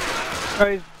 Oh,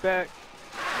 he's back.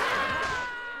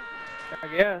 I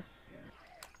guess.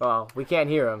 Well, we can't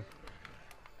hear him.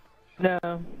 No.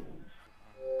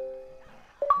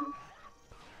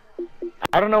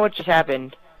 I don't know what just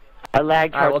happened. I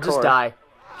lagged Alright, hardcore. well, just die.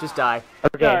 Just die.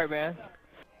 Okay. Sorry, man.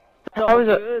 It's How all is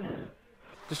it? good.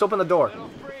 Just open the door.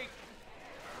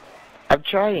 I'm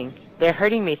trying. They're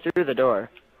hurting me through the door.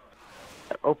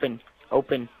 Open.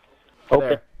 Open. Open.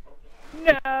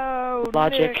 There. No,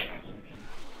 Logic. Nick.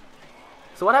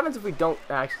 So what happens if we don't...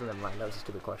 Actually, never mind. That was a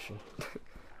stupid question.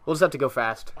 We'll just have to go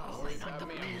fast.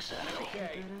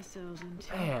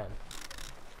 Man.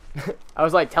 I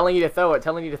was like telling you to throw it,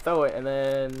 and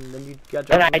then you got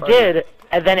dropped. And I in front of did,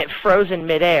 and then it froze in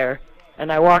midair,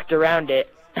 and I walked around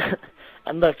it, and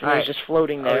looked, and it Alright. was just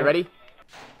floating Are there. we ready? Yep.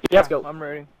 Let's go. I'm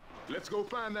ready. Let's go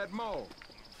find that mall.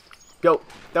 Go.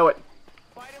 Throw it.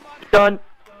 Done.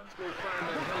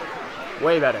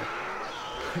 Way better.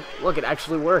 Look, it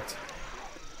actually worked.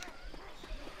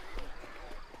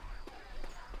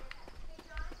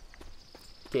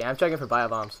 Okay, I'm checking for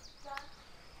biobombs.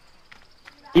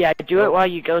 Yeah, do it while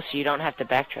you go so you don't have to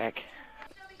backtrack.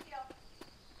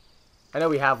 I know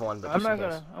we have one, but I'm just not in case.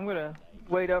 gonna. I'm gonna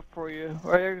wait up for you.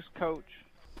 Or there's Coach.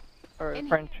 Or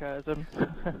franchise him.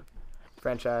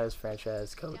 Franchise,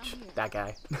 coach. That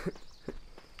guy.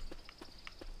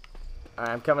 Alright,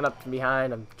 I'm coming up from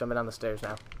behind. I'm jumping down the stairs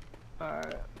now.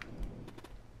 Alright.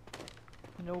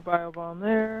 No biobomb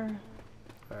there.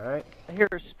 Alright. I hear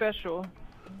a special.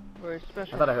 Or a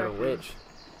special. I thought I heard a effective. witch.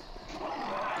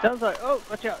 Sounds like, oh,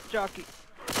 watch out, jockey.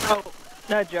 Oh,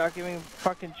 not jockey, I mean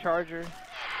fucking charger.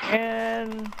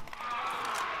 And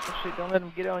actually, don't let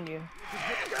him get on you.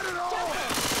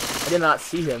 I did not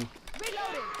see him.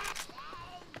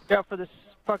 Look out for this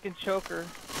fucking choker.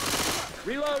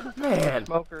 Reload. Man.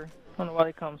 Smoker. I don't know why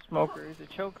they call him smoker. He's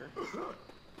a choker.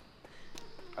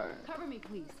 Cover me,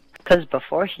 please. Because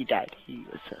before he died, he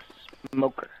was a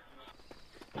smoker.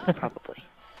 Probably.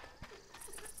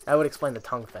 That would explain the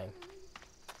tongue thing.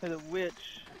 There's a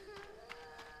witch.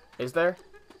 Is there?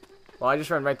 Well, I just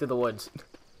ran right through the woods.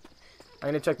 I'm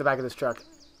gonna check the back of this truck.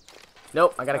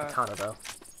 Nope, I got a katana though.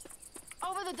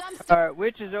 Over the dumpster. Alright,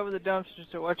 witch is over the dumpster,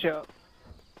 so watch out.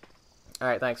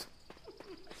 Alright, thanks.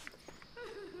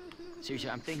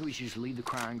 Seriously, I'm thinking we should just leave the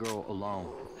crying girl alone.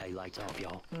 Hey, lights off,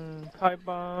 y'all. Pipe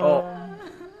bomb. Oh.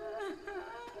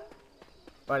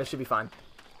 Alright, it should be fine.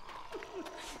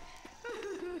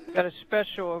 Got a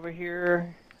special over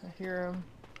here. I hear him.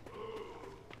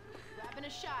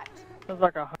 shot. Sounds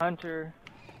like a hunter.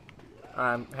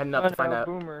 I'm heading up to find out.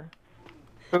 Boomer.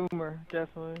 Boomer,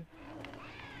 definitely.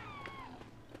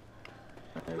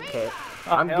 Okay,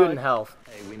 Oh, I'm hell, good in health.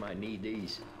 Hey, we might need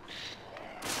these.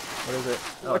 What is it?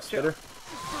 Oh, it's spitter.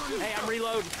 Hey, I'm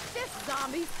reloading. This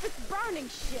zombie, it's burning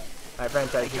shit. Alright,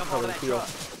 franchise, he's jump over probably that heal. truck.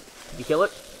 Did you kill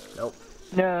it? Nope.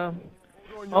 No.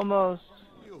 Almost.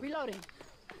 Reloading.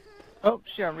 Oh,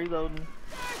 shit, I'm reloading.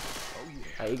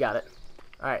 Alright, you got it.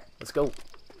 Alright, let's go.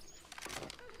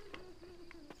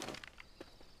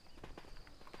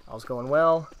 All's going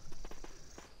well.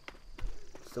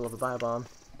 Still have a bio bomb.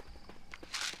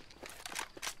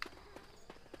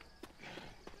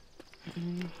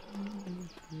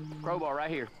 Crowbar right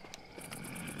here.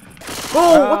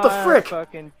 Oh, what the frick?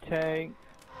 Fucking tank.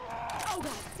 Oh,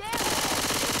 God damn.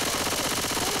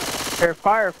 Their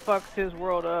fire fucks his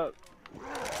world up.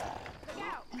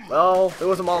 Well, there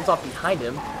was a Molotov behind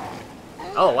him.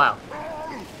 Oh, wow.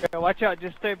 Yeah, watch out,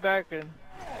 just stay back and...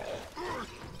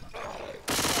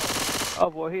 Oh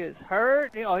boy, he is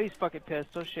hurt. Oh, he's fucking pissed.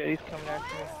 Oh shit, he's coming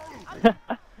after me.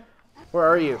 Where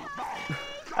are you?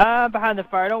 Behind the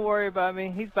fire. Don't worry about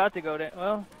me. He's about to go down.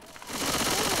 Well,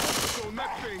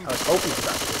 I was hoping he's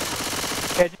about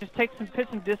to. yeah, just put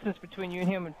some distance between you and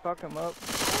him and fuck him up.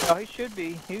 Oh, he should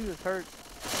be. He was hurt.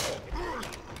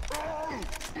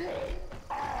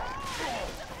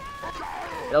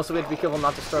 And also, we have to be careful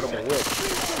not to start a witch.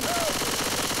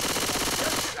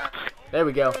 There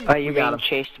we go. Are you We got being him.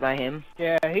 chased by him?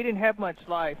 Yeah, he didn't have much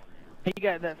life. He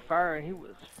got that fire and he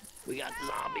was... We got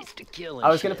zombies to kill and I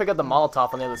was gonna shit. pick up the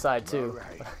Molotov on the other side too.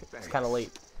 It's kind of late.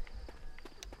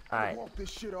 Alright, Walk this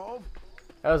shit off.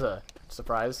 that was a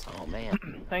surprise. Oh, man.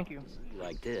 Thank you. You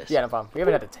like this? Yeah, no problem. We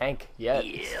haven't had a tank yet.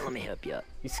 Yeah, let me help you up.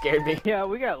 You scared me. Yeah,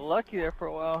 we got lucky there for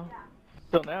a while.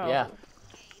 Till now. Yeah.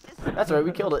 That's right.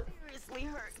 We killed it. Seriously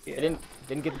hurt. It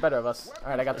didn't get the better of us. All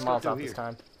right, I got the Molotov this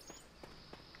time.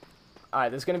 All right,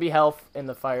 there's gonna be health in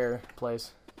the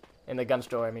fireplace, in the gun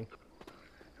store. I mean,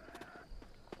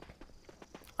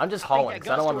 I'm just hauling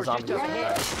because I don't want the zombies to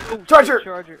die. Ooh, Charger!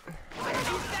 Charger.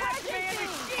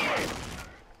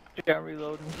 Yeah, I'm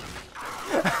reloading.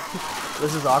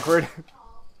 This is awkward.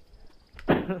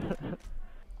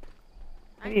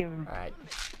 He Alright.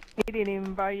 didn't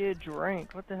even buy you a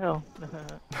drink. What the hell?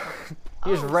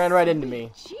 He just ran right into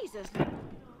me. Jesus.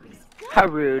 How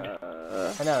rude.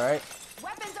 I know, right?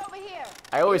 Weapons over here.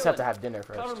 I always have to have dinner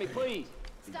Cover first. me, please.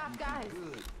 Stop, guys.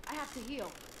 I have to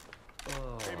heal.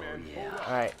 Hey man, hold up.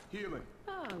 Alright. Healing.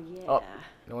 Oh, yeah. Oh,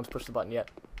 no one's pushed the button yet.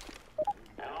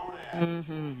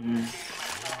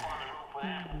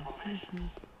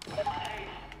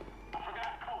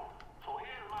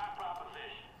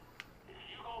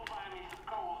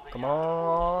 Come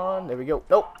on. There we go.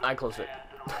 Nope, I closed it.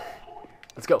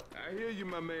 Let's go. I hear you,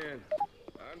 my man.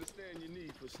 I understand your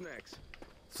need for snacks.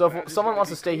 So if someone wants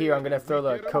to stay here, I'm gonna throw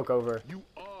the Coke over. You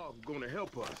are gonna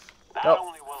help us. Nope.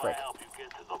 Frick.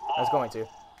 I was going to.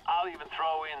 I'll even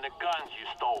throw in the guns you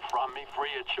stole from me free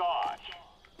of charge.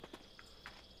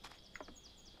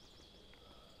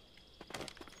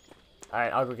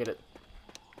 Alright, I'll go get it.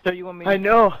 So you want me? I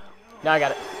know. Now I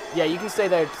got it. Yeah, you can stay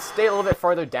there. Stay a little bit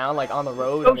farther down, like on the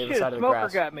road Oh on the other shit! side A of the smoker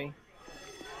grass. got me.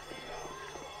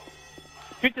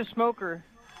 Shoot the smoker.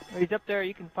 He's up there.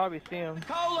 You can probably see him.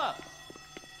 Cola!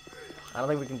 I don't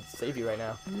think we can save you right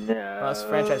now. No. Unless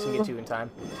franchise can get you in time.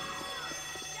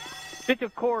 Shoot the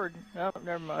cord. Oh,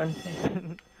 never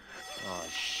mind. Oh,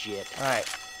 shit. Alright.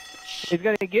 He's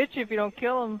gonna get you if you don't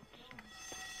kill him.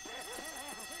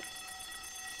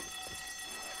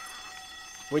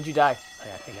 Where'd you die? I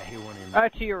think I hear one in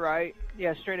To your right.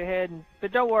 Yeah, straight ahead.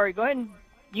 But don't worry. Go ahead and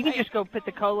you can just go put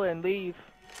the cola and leave.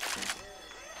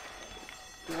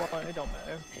 If you want, it don't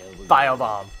matter. Bio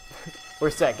bomb.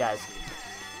 We're set, guys.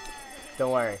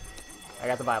 Don't worry. I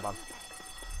got the bio bomb.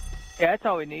 Yeah, that's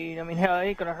all we need. I mean, hell, it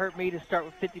ain't gonna hurt me to start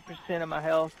with 50% of my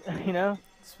health, you know?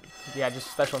 Yeah, just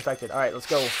special infected. Alright, let's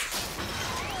go.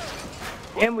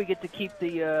 And we get to keep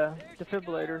the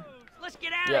defibrillator. Let's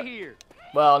get out Yep. of here.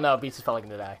 Well, no, Beats is probably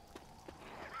gonna die.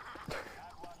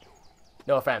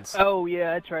 No offense. Oh,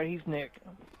 yeah, that's right. He's Nick.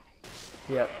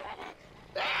 Yep.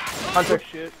 Oh, Hunter.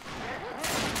 shit.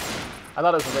 I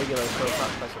thought it was a regular, so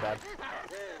it's not so bad.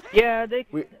 Yeah, they...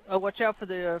 We- Oh, watch out for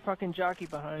the fucking jockey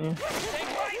behind you.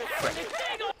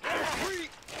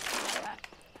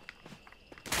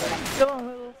 Come on,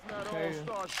 little... Not There all you go.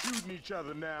 start shooting each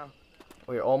other now.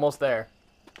 We're almost there.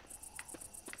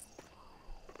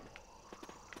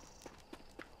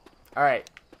 Alright.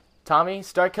 Tommy,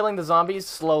 start killing the zombies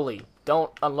slowly.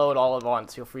 Don't unload all at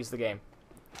once. You'll freeze the game.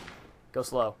 Go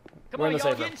slow. Come We're on, in the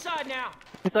y'all, safe get room. inside now.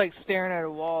 He's like staring at a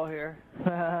wall here.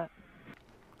 Time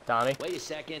Tommy. Wait a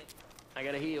second. I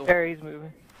gotta heal. There, he's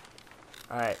moving.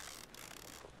 Alright.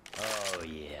 Oh,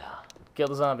 yeah. Kill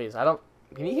the zombies. I don't...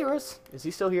 Can he hear us? Is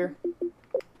he still here?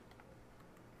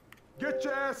 Get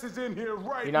your asses in here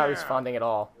right You're not now. responding at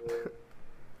all.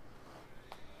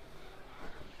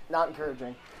 Not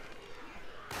encouraging.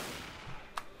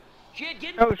 Shit,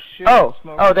 get Oh shit. Oh,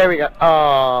 Smoke. oh, there we go.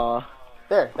 Oh.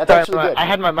 There, that's Sorry, actually good. I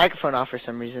had my microphone off for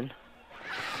some reason.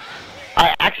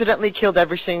 I accidentally killed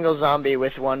every single zombie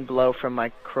with one blow from my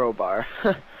crowbar.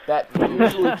 That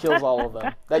usually kills all of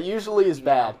them. That usually is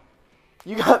bad.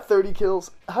 You got 30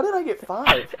 kills. How did I get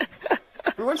 5?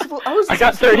 We weren't supposed... I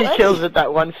got 30 kills with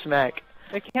that one smack.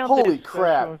 They counted Holy as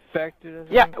crap. special infected,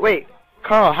 I Yeah, think. wait.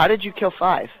 Carl, how did you kill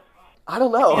 5? I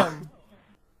don't know. Damn.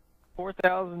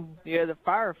 4,000. Yeah, the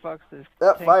fire fucks this.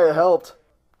 That tank fire up. helped.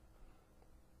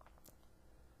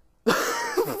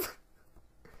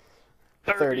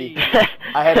 30.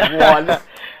 I had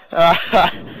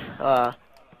 1.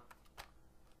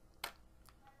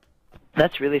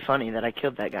 That's really funny that I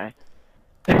killed that guy.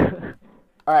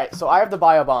 Alright, so I have the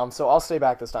bio bomb, so I'll stay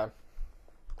back this time.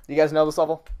 You guys know this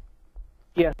level?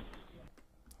 Yes.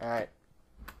 Alright.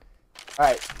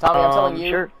 Alright, Tommy, I'm telling you.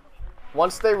 Sure.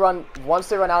 Once they run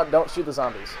out, don't shoot the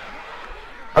zombies.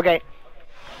 Okay.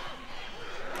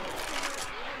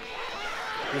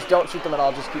 Just don't shoot them at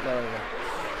all, just keep mailing them.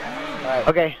 Alright.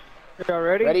 Okay. Y'all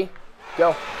ready? Ready?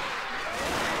 Go.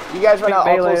 You guys run out,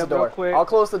 I'll melee close the them real door. quick. I'll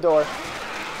close the door.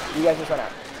 You guys just run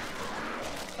out.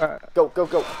 Alright. Go, go,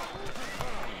 go.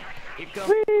 Here comes.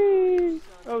 Whee!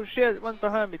 Oh shit, one's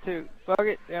behind me too. Fuck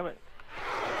it, damn it.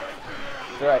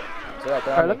 It's alright. It's alright,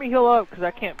 they're on Alright, let me heal up, because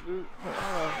I can't move.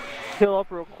 Heal up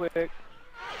real quick.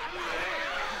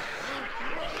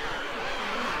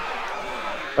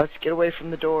 Let's get away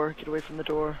from the door. Get away from the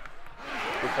door.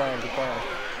 Good plan, good plan.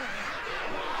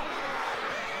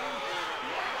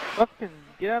 Fucking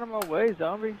get out of my way,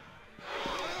 zombie.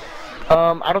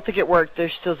 I don't think it worked.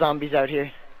 There's still zombies out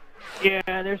here. Yeah,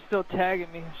 they're still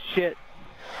tagging me. Shit.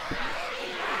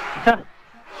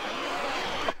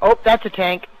 Oh, that's a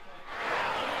tank.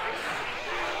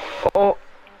 Oh.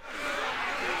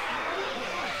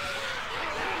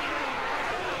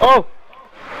 Oh.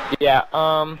 Yeah,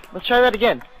 let's try that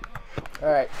again.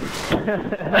 Alright.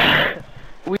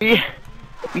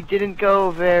 We didn't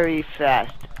go very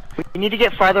fast. We need to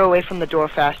get farther away from the door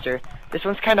faster. This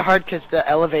one's kind of hard because the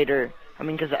elevator,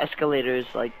 because the escalator is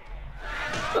like,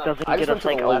 doesn't I get just us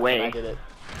went to like the left away. and I did it.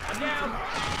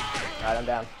 Alright, I'm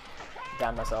down.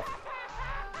 Down myself.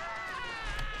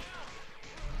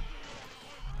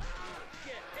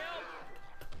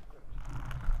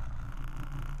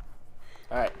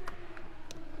 Alright.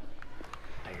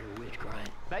 I hear a witch crying.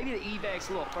 Maybe the evac's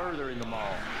a little further in the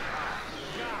mall.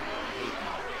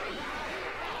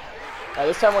 Alright,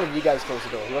 this time one of you guys close the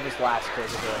door. Whoever's last,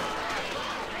 close the door.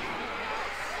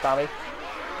 Tommy?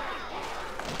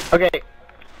 Okay.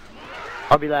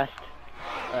 I'll be last.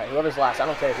 Alright, whoever's last. I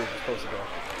don't care who just close the door.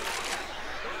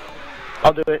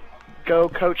 I'll do it. Go,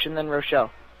 Coach, and then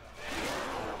Rochelle.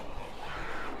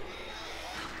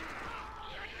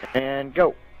 And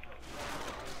go.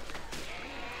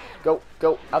 Go,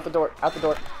 go, out the door, out the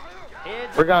door.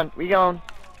 Heads. We're gone. We gone.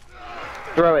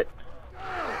 Throw it.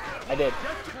 I did.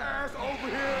 Get your ass over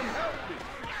here and help me.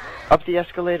 Up the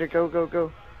escalator. Go, go,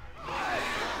 go.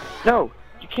 No,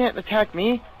 you can't attack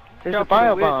me. There's a Jump for the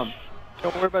bio witch. bomb.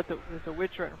 Don't worry about there's a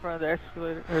witch right in front of the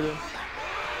escalator. Or the...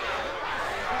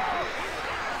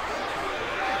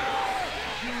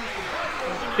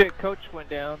 Shit, Coach went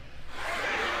down.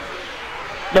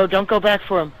 No, don't go back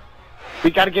for him.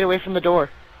 We gotta get away from the door.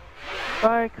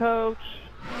 Bye, Coach.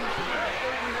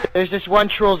 There's this one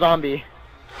troll zombie.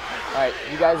 Alright,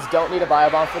 you guys don't need a bio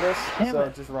bomb for this, Damn so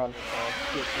it. just run.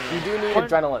 You do need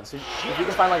adrenaline, so if you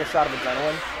can find like a shot of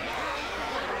adrenaline.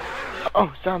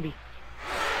 Oh, zombie.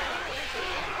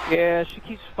 Yeah, she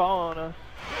keeps following us.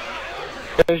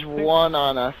 There's one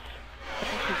on us. I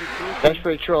think she's a goofy. That's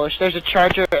pretty trollish. There's a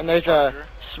charger and there's a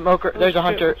smoker. There's a Oh,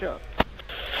 shit, hunter. watch out.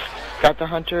 Got the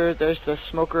hunter. There's the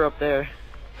smoker up there.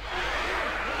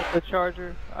 The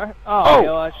charger. Oh, Oh.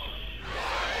 gosh.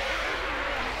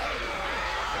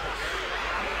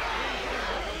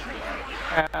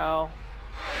 Ow.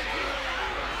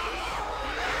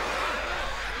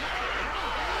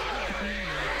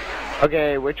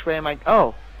 Okay, which way am I?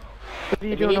 Oh. What are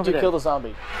you If you doing need over to there? kill the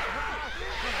zombie.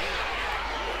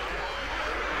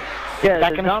 Yeah, That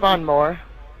the can zombie- spawn more.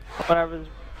 When I was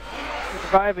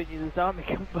reviving you, the zombie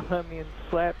came behind me and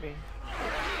slapped me.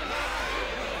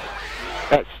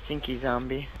 That stinky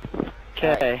zombie.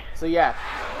 Okay. Alright, so yeah,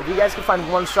 if you guys could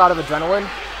find one shot of adrenaline,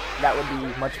 that would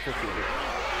be much appreciated.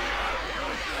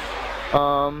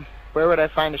 Where would I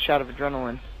find a shot of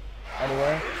adrenaline?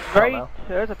 Anywhere? Right? Oh,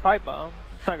 There's a pipe bomb.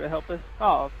 It's not gonna help us.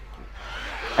 Oh.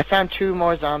 I found 2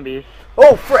 more zombies.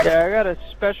 Oh, frick! Yeah, I got a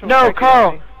special. No, ticket on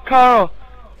Carl! me. Carl!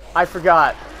 I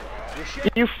forgot.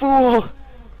 You fool!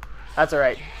 That's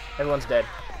alright. Everyone's dead.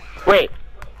 Wait.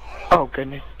 Oh,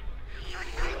 goodness.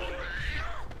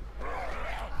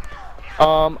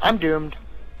 I'm doomed.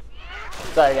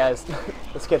 Sorry, guys.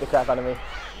 That scared the crap out of me.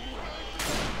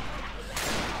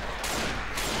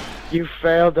 You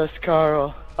failed us,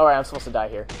 Carl. Alright, I'm supposed to die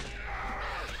here.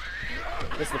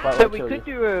 This is the part So where I we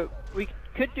kill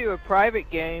could do a private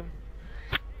game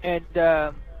and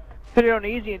put it on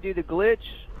easy and do the glitch.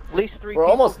 At least 3 We're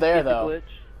people almost can there, get the though.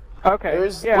 glitch. Okay.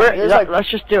 Here's- yeah. we're- here's like- Let's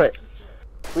just do it.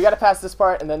 We gotta pass this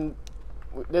part, and then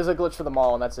there's a glitch for the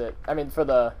mall, and that's it. I mean, for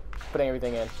the putting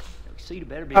everything in. Seat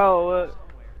better be. Oh.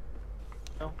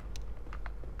 No.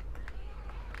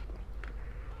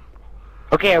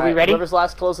 Okay, are we Alright, ready? Whoever's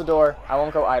last, close the door. I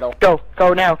won't go idle. Go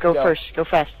now, go Go. first, go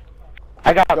fast.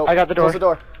 I got the door. Close the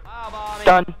door.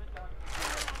 Done.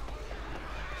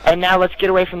 And now let's get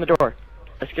away from the door.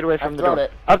 Let's get away from I've the thrown door.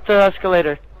 it. Up the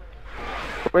escalator.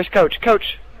 Where's Coach?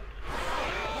 Coach!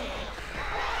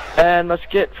 And let's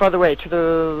get farther away to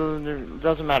the...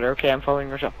 Doesn't matter. Okay, I'm following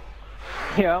Rochelle.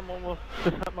 Yeah, I'm almost.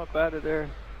 I'm up out of there.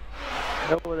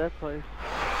 Know where that place.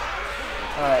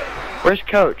 Alright. Where's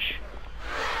Coach?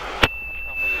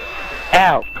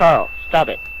 Ow, Carl, stop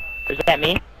it. Is that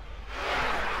me?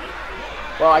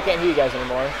 Well, I can't hear you guys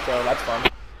anymore, so that's fun.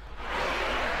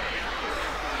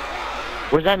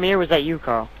 Was that me or was that you,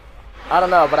 Carl? I don't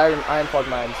know, but I unplugged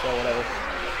mine, so whatever.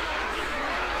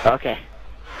 Okay.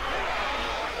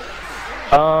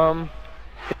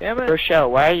 Damn it!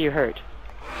 Rochelle, why are you hurt?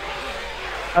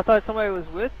 I thought somebody was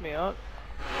with me. Huh?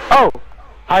 Oh!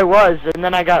 I was, and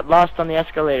then I got lost on the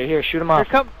escalator. Here, shoot him Here, off.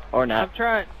 come. Or I'm not.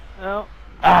 trying. No.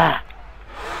 Ah!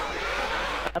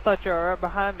 I thought you were right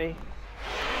behind me.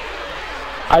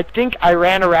 I think I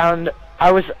ran around.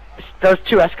 Those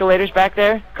 2 escalators back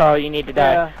there. Carl, you need to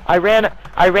die. Yeah.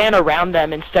 I ran around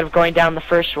them instead of going down the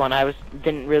first one.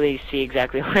 Didn't really see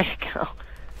exactly where to go.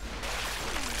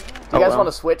 Do you guys well. want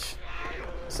to switch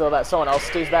so that someone else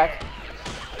stays back?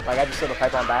 Like I just throw the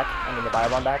pipe bomb back, I mean the bio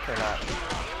bomb back, or not?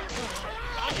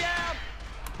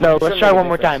 No, It let's shouldn't try make a one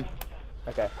more time.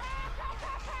 difference. Okay.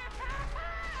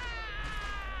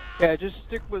 Yeah, just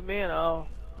stick with me and I'll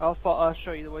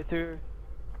show you the way through.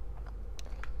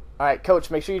 Alright, Coach,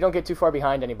 make sure you don't get too far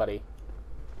behind anybody.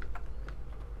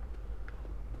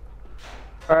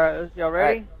 Alright, y'all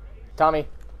ready? Alright. Tommy,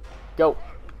 go.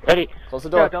 Ready? Close the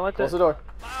door. Yeah, don't let Close the- the door.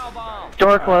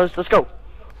 Door closed. Let's go.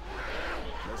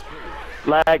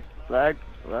 Lag, lag,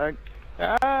 lag.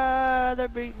 Ah, they're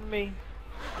beating me.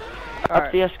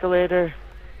 Up the escalator.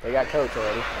 They got Coach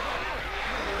already.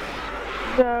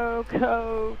 No,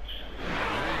 Coach.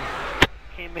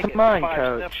 Can't make it Come on, 5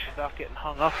 Coach. steps without getting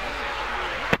hung up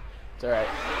on. It's alright.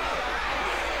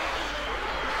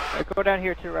 Go down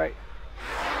here to the right.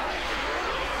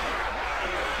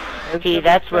 See,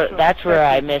 that's where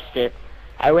I missed it.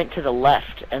 I went to the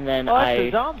left, and then Oh, it's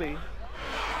a zombie.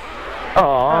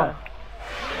 Aww.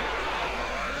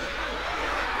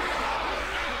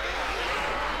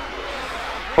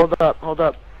 Hold up, hold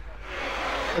up.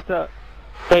 What's up?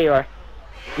 There you are.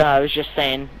 No, I was just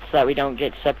saying, so that we don't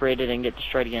get separated and get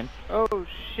destroyed again. Oh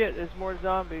shit, there's more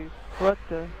zombies. What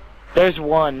the? There's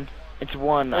one. It's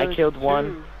one. I There's killed 2.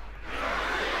 one.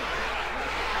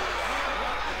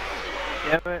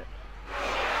 Damn it.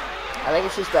 I think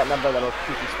it's just that number that'll keep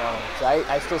you spawning. So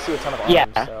I still see a ton of arms,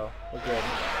 Yeah. so we're good.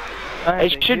 I have It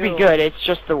to should be heal. good, it's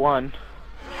just the one.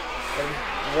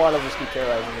 And one will just keep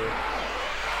terrorizing you.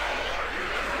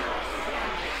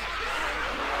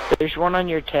 There's one on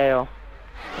your tail.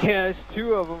 Yeah, there's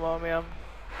 2 of them on me. I'm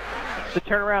to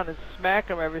turn around and smack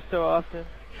them every so often.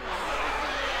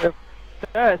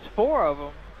 There's 4 of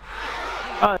them.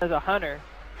 Oh, there's a hunter.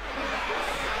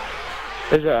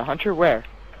 There's a hunter where?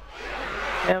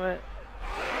 Damn it.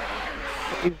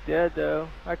 He's dead though.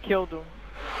 I killed him.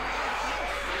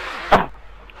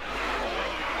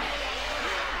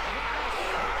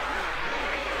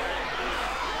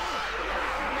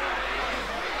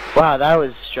 Wow, that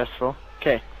was stressful.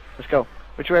 Okay, let's go.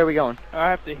 Which way are we going? I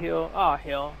have to heal. Oh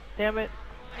hell. Damn it.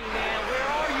 Hey man, where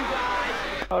are you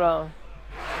guys? Hold on.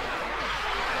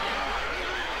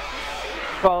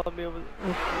 Follow me over.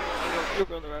 You're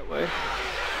going the right way.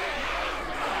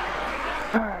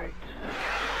 Alright.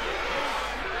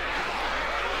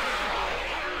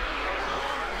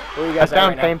 Where are you I guys at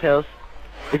found right pain pills.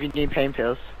 If you need pain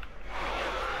pills.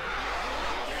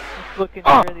 Just looking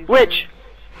Oh, here in these witch! rooms.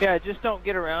 Yeah, just don't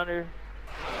get around her.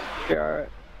 You're alright.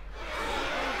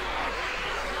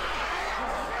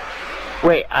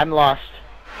 Wait, I'm lost.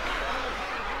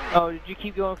 Oh, did you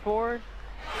keep going forward?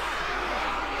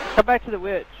 Come back to the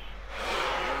witch.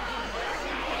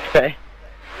 Okay.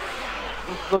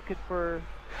 Just looking for...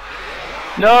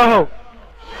 No!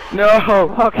 No!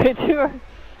 Walk into her?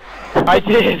 I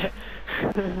did!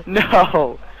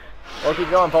 No! Well, keep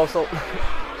going, Postal. Hey,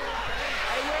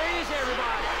 where is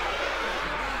everybody?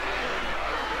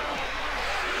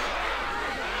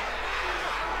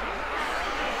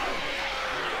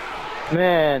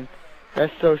 Man,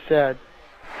 that's so sad.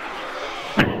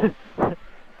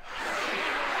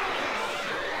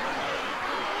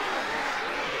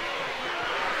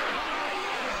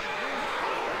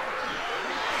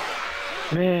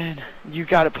 Man, you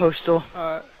got it, Postal.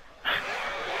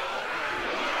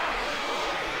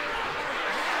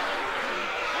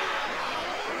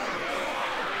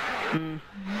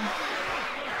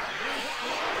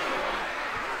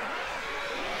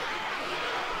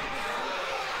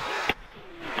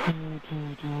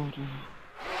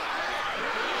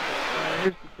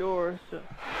 Here's the door, so...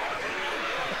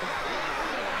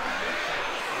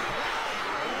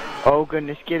 Oh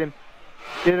goodness, get him.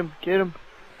 Get him, get him.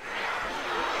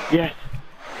 Yes.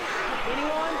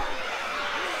 Anyone?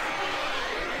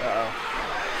 Uh-oh.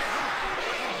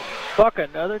 Fuck,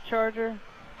 another charger?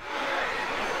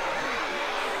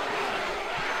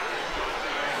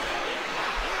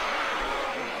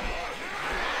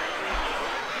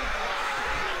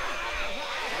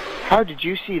 How did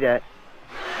you see that?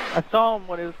 I saw him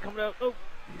when it was coming up. Oh!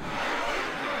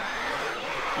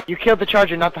 You killed the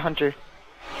charger, not the hunter.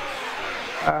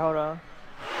 Alright, hold on.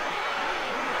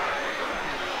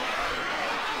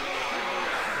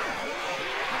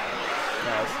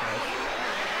 Nice,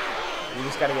 nice. You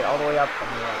just gotta get all the way up.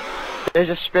 There's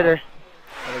a spitter.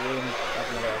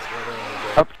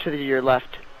 Up. Up to your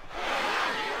left.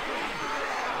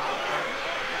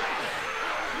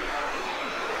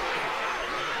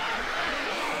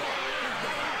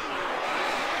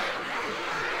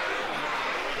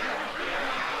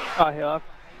 Oh, hell.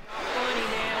 Funny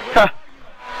now. Huh.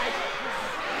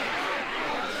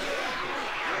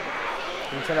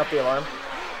 Can you turn up the alarm?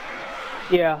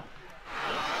 Yeah.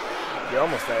 You're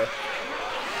almost there.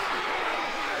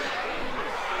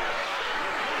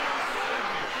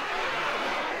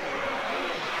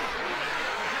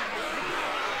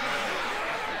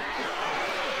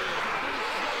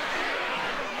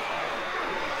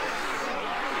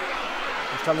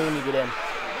 Just tell me when you get in.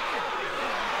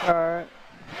 Alright.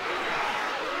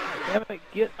 Damn it,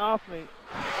 get off me.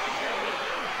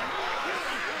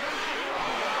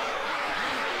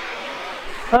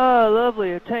 Oh,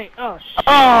 lovely, a tank. Oh, shit.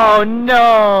 Oh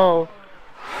no!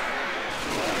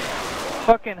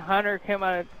 Fucking hunter came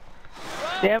out of...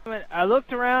 Damn it, I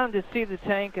looked around to see the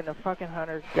tank and the fucking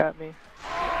hunter got me.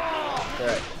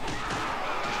 Alright.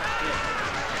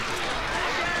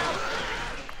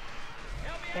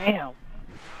 Damn.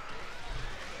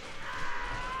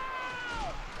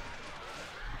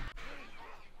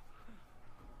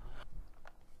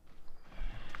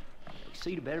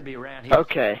 Cedar better be around here.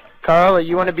 Okay. Carl,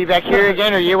 you want to be back here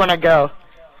again, or you want to go?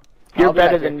 You're I'll be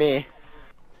better back than me.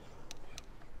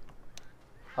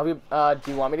 I'll be,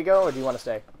 do you want me to go, or do you want to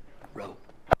stay?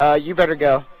 You better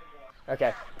go.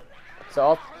 Okay.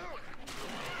 So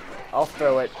I'll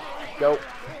throw it. Go.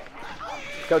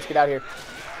 Coach, get out here.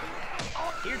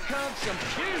 Here comes some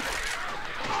juice.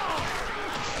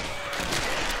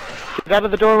 Get out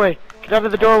of the doorway. Get out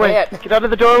of the doorway. can't. Get out of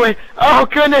the doorway. Oh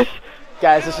goodness!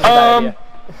 Guys, this is a bad idea.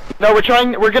 No,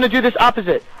 we're gonna do this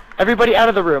opposite. Everybody out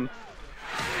of the room.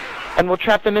 And we'll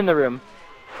trap them in the room.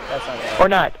 That's not right. Or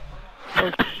not.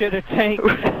 Oh shit, a tank.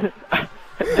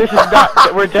 This is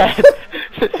not, we're dead.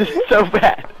 This is so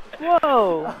bad.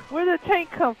 Whoa, where did the tank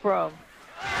come from?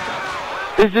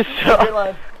 This is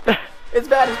so... It's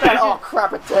bad, it's bad. Oh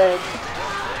crap, a tank.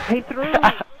 He threw it.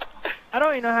 I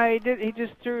don't even know how he did. He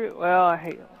just threw it. Well, I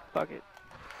hate him. Fuck it.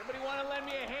 Somebody want to lend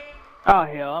me a hand? Oh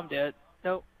hell, I'm dead.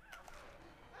 Nope.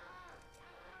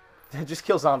 Just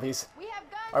kill zombies.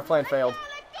 Our plan failed.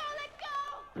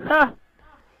 Ha!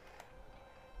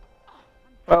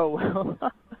 Oh well.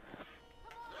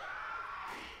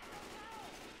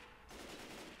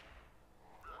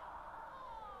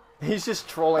 He's just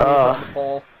trolling me from the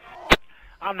pole.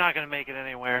 I'm not gonna make it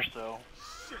anywhere, so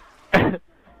I'll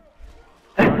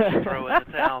just throw in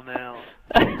the towel now.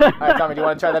 Alright, Tommy, do you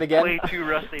want to try that again? Way too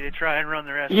rusty to try and run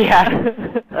the rest. Yeah.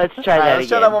 Let's try that Let's again.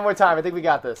 try that one more time. I think we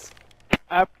got this.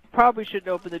 I probably shouldn't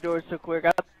open the doors so quick.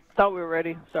 I thought we were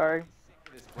ready. Sorry.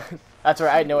 That's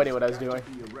right. I had no idea what I was doing.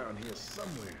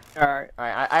 Alright.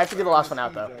 Alright, I have to get the last one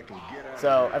out, though.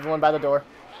 So, everyone by the door.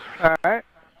 Alright.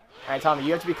 Alright, Tommy,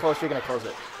 you have to be close. You're going to close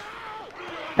it.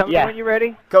 Tell me Yeah. when you're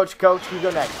ready. Coach, you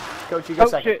go next. Coach, you go Oh,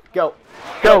 second. shit. Go.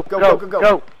 Go, Go, go, go, go,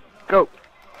 go, go.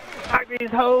 Knock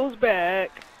these hoes back.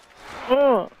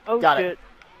 Oh Got it. shit.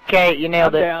 Okay, you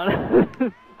nailed I'm it.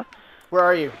 down. Where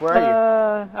are you? Where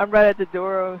are you? I'm right at the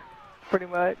door, pretty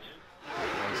much.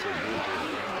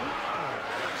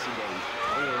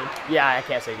 Yeah, I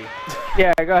can't save you.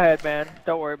 Yeah, go ahead, man.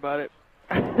 Don't worry about it.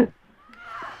 I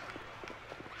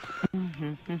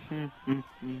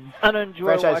don't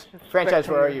enjoy watching Franchise,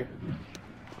 where are spectators. you?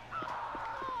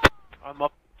 I'm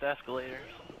up the escalators.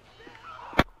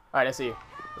 Alright, I see you.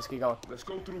 Let's keep going. Let's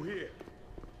go through here.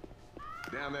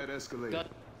 Down that escalator.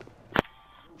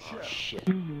 Oh, shit.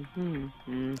 I think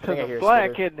I hear a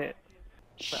Black, scooter. isn't it?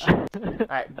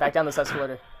 Alright, back down this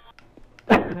escalator.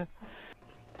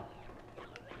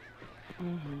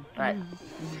 Alright.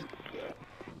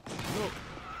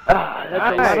 Ah,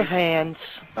 that's a lot of hands.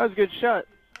 That was a good shot.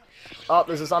 Oh,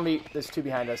 there's a zombie. There's two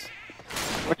behind us.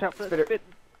 Watch out for Spitter. that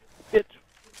bitch.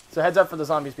 So heads up for the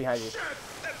zombies behind you.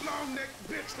 That long neck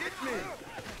bitch hit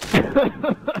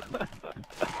me.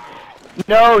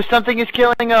 No, something is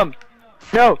killing him.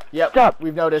 No, Yep, stop.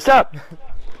 we've noticed. Stop.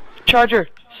 Charger,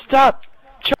 stop.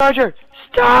 Charger,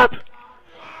 stop.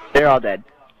 They're all dead.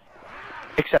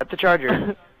 Except the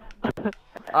Charger. Alright, And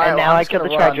well, now I'm I just killed the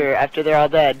gonna run. Charger after they're all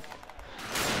dead.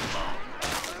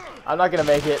 I'm not gonna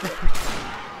make it.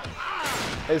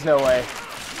 There's no way.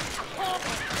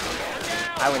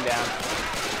 I went down.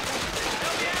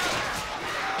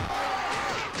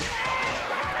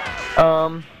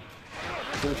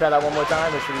 Should we try that one more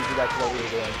time, or should we do back to what we were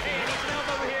doing?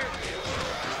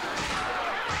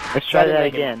 Let's try didn't that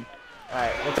make it. again.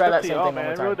 Alright, we'll try that Up to same y'all, thing man.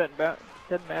 one It more really time.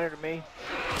 doesn't matter to me.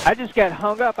 I just got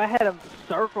hung up. I had them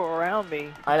circle around me.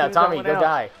 I know, as soon as Tommy, went go out.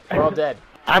 die. We're all dead.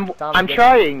 I'm Tommy, get-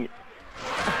 trying.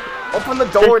 Open the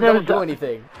door, There's no don't do zo-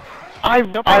 anything. I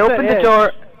Jump I off the opened the edge.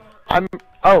 door.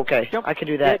 Oh, okay. Jump- I can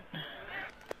do that.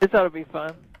 This ought to be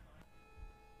fun.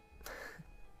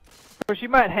 Of course, you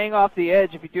might hang off the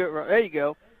edge if you do it right. There you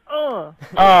go. Oh,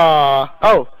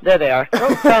 there they are.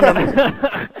 Oh, found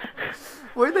them.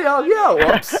 Where'd they all go?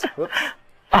 Whoops. Whoops.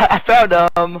 I found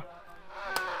them.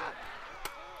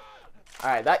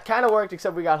 Alright, that kind of worked,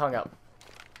 except we got hung up.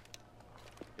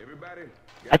 Everybody,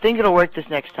 I think it'll work this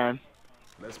next time.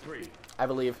 let's pray. I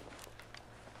believe.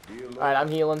 Dear Lord, Alright, I'm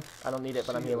healing. I don't need it,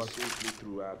 but I'm see healing. us safely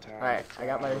through our time Alright, of I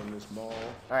got my- trial in this mall.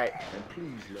 Alright. And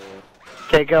please, Lord,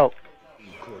 Okay, go.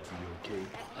 court be okay.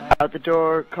 Out the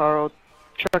door, Carl.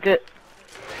 Truck it.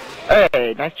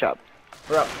 Hey, nice job.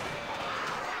 We're up.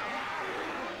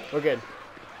 We're good.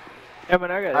 Yeah, man,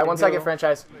 I got Alright, 1 second, heal.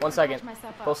 franchise. 1 second. myself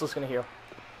up. Postal's gonna heal.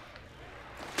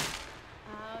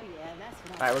 Oh yeah, that's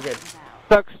what Alright, we're good.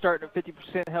 Sucks starting at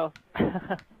 50% health.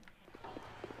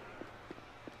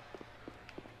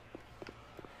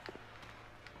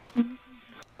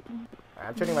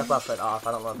 I'm turning my flashlight off.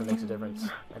 I don't know if it makes a difference.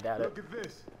 I doubt it. Look at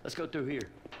this. Let's go through here.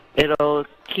 It'll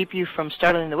keep you from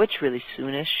startling the witch really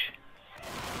soonish.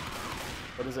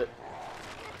 What is it?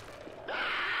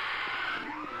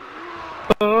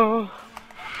 Oh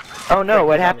no,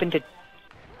 what happened to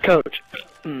Coach?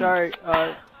 Sorry,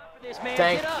 This man,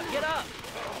 Tank. get up, get up.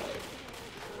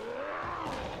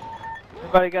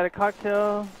 anybody got a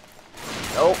cocktail?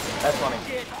 Oh, that's funny.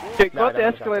 Shit, No, go I up the don't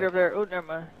have a escalator over there. Oh, never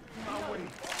mind.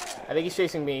 I think he's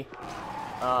chasing me.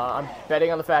 I'm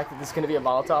betting on the fact that there's gonna be a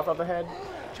Molotov up ahead.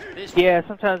 This Yeah,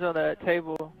 sometimes on the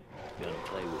table. gonna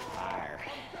play with fire.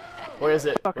 Where is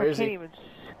it? Fuck, Where I is can't he? even.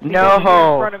 No. He's in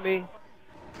front of me.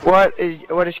 What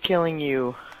is killing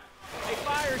you?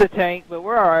 The tank, but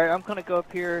we're alright. I'm gonna go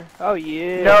up here. Oh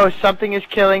yeah. No, something is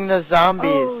killing the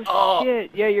zombies. Oh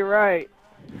shit! Yeah, you're right.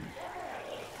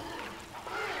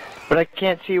 But I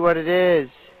can't see what it is.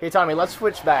 Hey Tommy, let's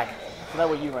switch back. So that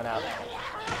way you run out.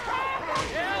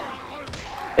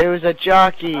 It was a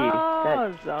jockey.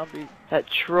 Oh, zombie. That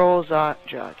troll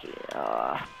jockey.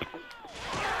 Alright,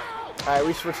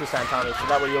 we switch this time, Tommy, so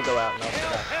that way you'll go out and I'll stay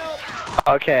back.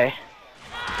 Okay.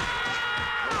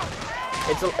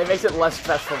 It makes it less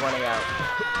stressful running out.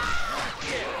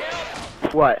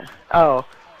 What? Oh.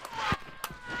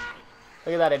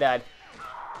 Look at that, I died.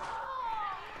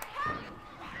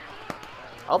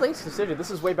 All things considered,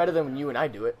 this is way better than when you and I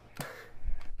do it.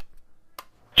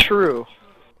 True.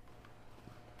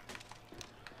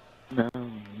 No.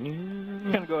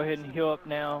 I'm gonna go ahead and heal up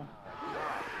now.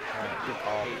 Alright, good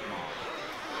call.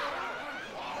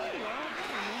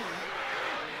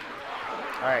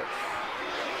 Alright.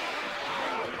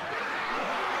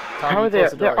 Tommy, How are they?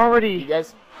 close the door. They're already. You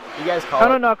guys call Oh it.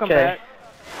 no, no, come Okay. back.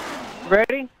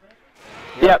 Ready?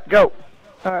 Yep. Go.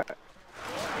 Alright. Close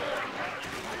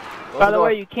By the the door.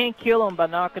 way, you can't kill them by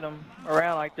knocking them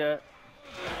around like that.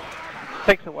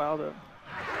 Takes a while though.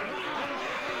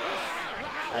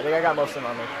 I think I got most of them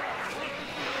on me.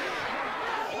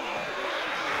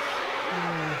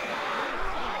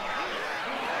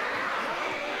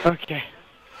 Okay.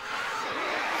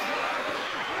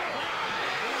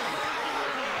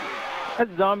 That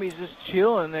zombie's just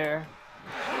chilling there.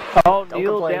 Oh, Don't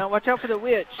kneel complain. down. Watch out for the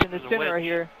witch in the There's a center witch. right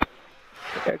here.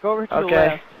 Okay, go over to the Okay.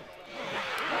 left.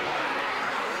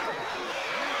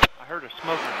 I heard a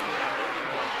smoker.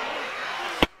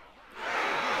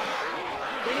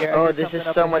 Yeah, I Oh, hear this something is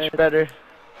up so much ahead. better.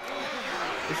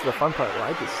 This is the fun part. Where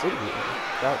I can sit here.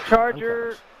 without Charger.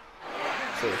 unconscious.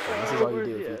 Seriously, this is all you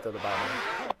do if you throw the bomb.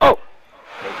 Oh!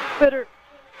 Better.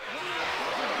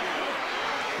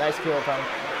 Nice kill, Tom.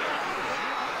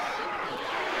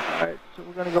 Alright, so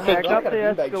we're gonna go Hey, back I up got a the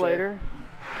beanbag chair. escalator.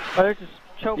 Oh, there's a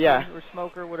choker Yeah. or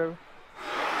smoker, whatever.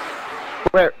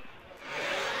 Where?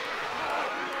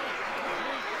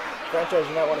 Franchise,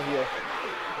 you might want to heal.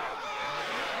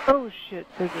 Oh shit,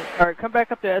 take it. Alright, come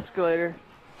back up the escalator.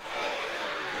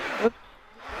 Oops.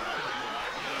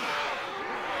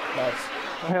 Nice.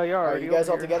 Oh, hell, you're Are already you guys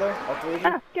over all here. together? All three of you?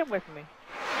 Ah, get with me.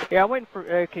 Yeah, I'm waiting for.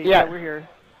 Okay, Yeah. yeah we're here.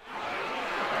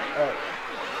 Alright.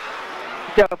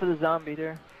 Watch out for the zombie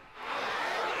there.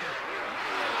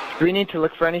 Do we need to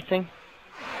look for anything?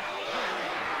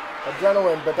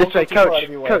 Adrenaline, but don't This way, go too far out coach. of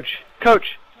your way. Coach.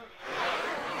 Coach.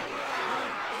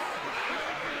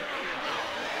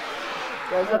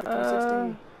 Guys, got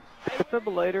the 360.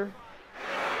 Defibrillator.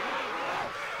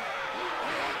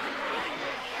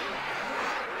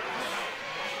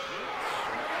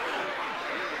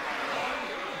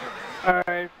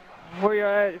 Alright, where you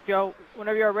at? If y'all,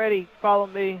 whenever y'all ready, follow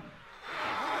me.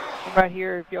 I'm right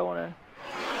here if y'all wanna.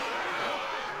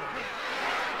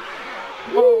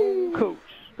 Whoa, coach,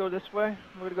 go this way.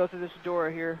 We're gonna go through this door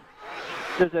right here.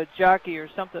 There's a jockey or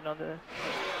something on the.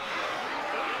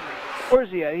 Where's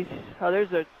he at? Oh,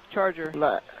 there's a charger.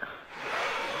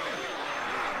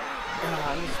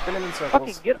 I'm just spinning in circles.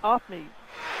 Fucking get off me.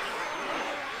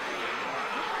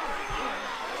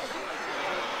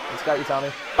 It's got you, Tommy.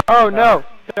 Oh, no.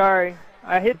 Sorry,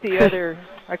 I hit the other.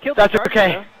 I killed That's the charger,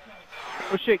 okay. though.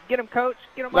 Oh shit, get him, coach.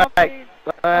 Get him off Lag. me.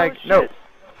 Lag. Oh, No. shit.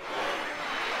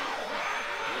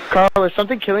 Carl, is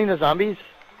something killing the zombies?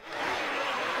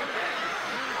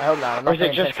 I hope not. I'm Or not is it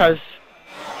paying just attention. because...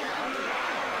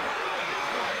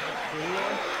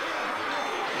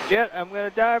 Shit, I'm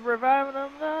gonna die reviving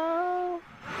them. No.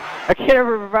 I can't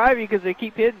ever revive you because they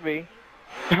keep hitting me.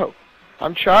 No.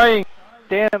 I'm trying.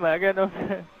 Damn, I got no.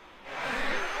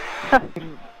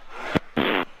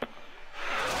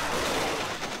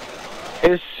 It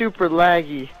was super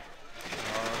laggy.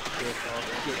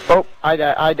 Oh, I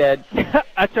died.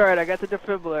 That's alright, I got the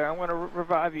defibrillator. I'm gonna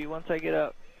revive you once I get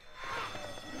up.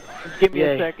 Just give me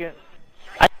Yay. a second.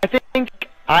 I think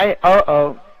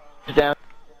uh-oh. Down.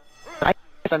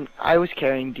 I was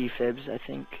carrying defibs, I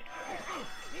think.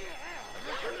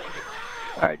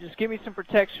 Alright, just give me some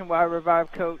protection while I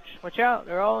revive coach. Watch out,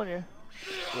 they're all on you.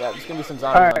 Yeah, there's gonna be some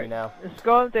zombies on you Alright, now. let's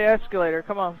go up the escalator,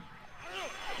 come on.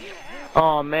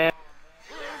 Oh, man.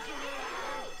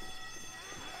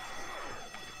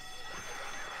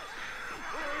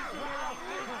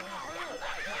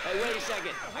 Hey, wait a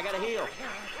second. I gotta heal.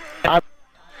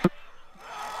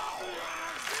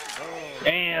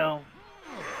 Damn.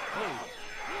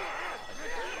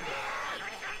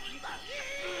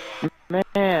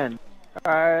 Man.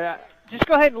 Alright, just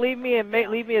go ahead and leave me and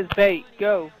leave me as bait.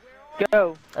 Go.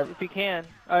 Go. If you can.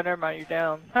 Oh, never mind, you're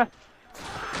down. Huh.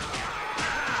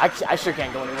 I sure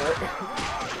can't go anywhere.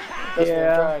 That's Yeah. what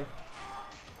I'm trying.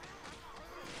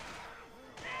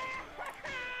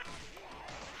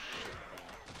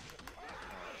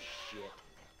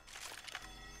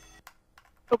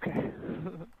 Okay.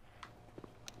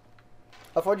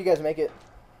 How far did you guys make it?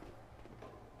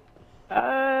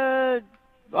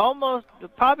 Almost,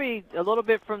 probably a little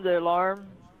bit from the alarm.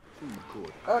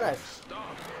 Oh, nice.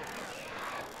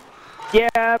 Yeah.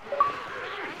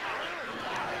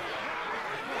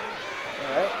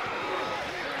 Alright.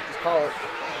 Just call it.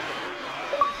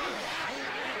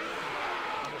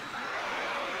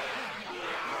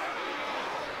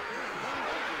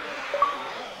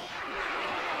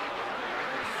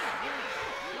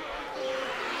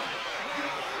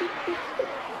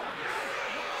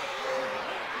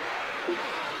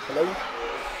 Hello?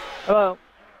 Hello.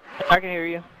 I can hear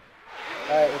you.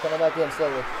 Alright, we're coming back in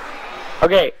slowly.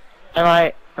 Okay. Am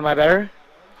I better?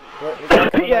 We're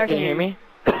coming Yeah, I back Can in. you hear me?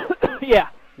 Yeah.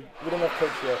 We don't have coach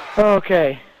yet.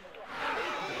 Okay.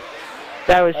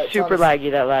 That was Alright, super Thomas.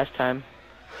 laggy that last time.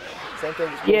 Same thing,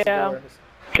 just close Yeah. the door.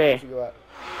 Okay. Just go out.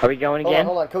 Are we going Hold again?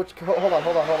 on, coach. Hold on.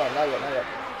 Not yet.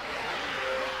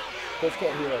 Coach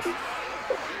can't hear us. Coach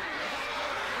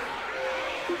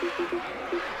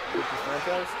is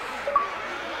franchise?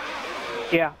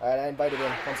 Yeah. Alright, I invited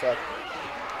him. One sec.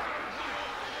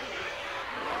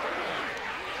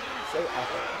 Say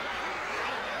Apple.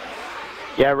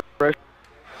 Yeah, Roche.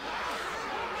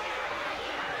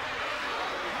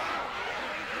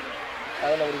 I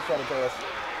don't know what he's trying to tell us.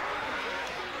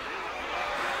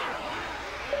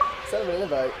 Send him an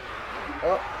invite.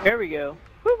 Oh. There we go.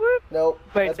 Whoop whoop. Nope.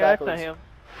 Wait, that's that's not backwards. him.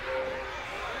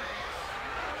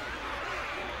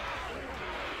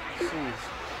 Jeez.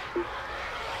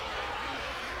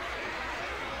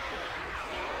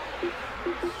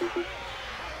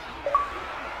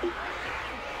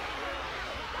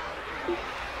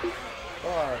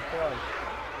 Come on, come on.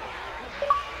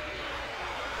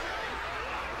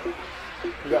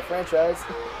 We got franchise.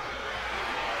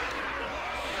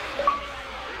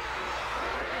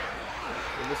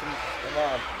 We're missing. Come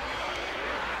on.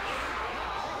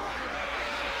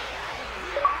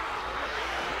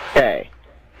 Okay.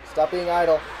 Stop being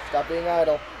idle. Stop being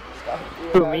idle. Stop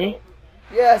being Who, idle. me?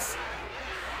 Yes.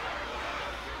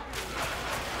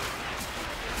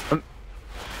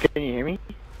 Can you hear me?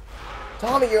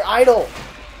 Tommy, you're idle.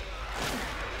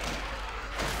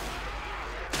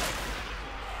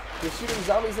 You're shooting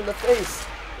zombies in the face.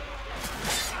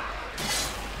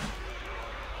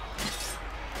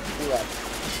 Do that.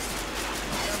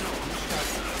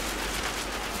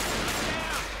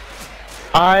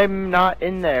 I'm not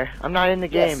in there. I'm not in the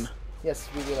Yes. game. Yes,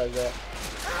 we realize that.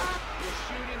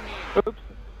 Oops.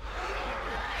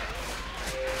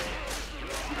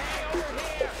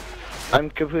 I'm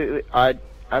completely.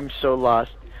 I'm so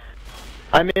lost.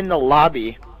 I'm in the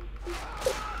lobby.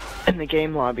 In the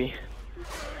game lobby.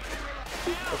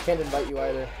 I can't invite you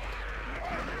either.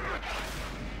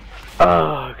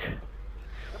 Ugh.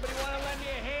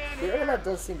 The internet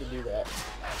does seem to do that.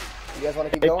 You guys want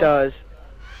to keep It going? does.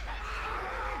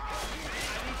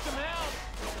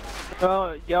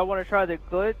 So, y'all want to try the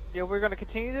glitch? Yeah, we're going to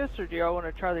continue this, or do y'all want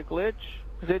to try the glitch?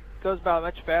 Because it goes by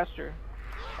much faster.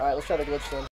 Alright, let's try the glitch then.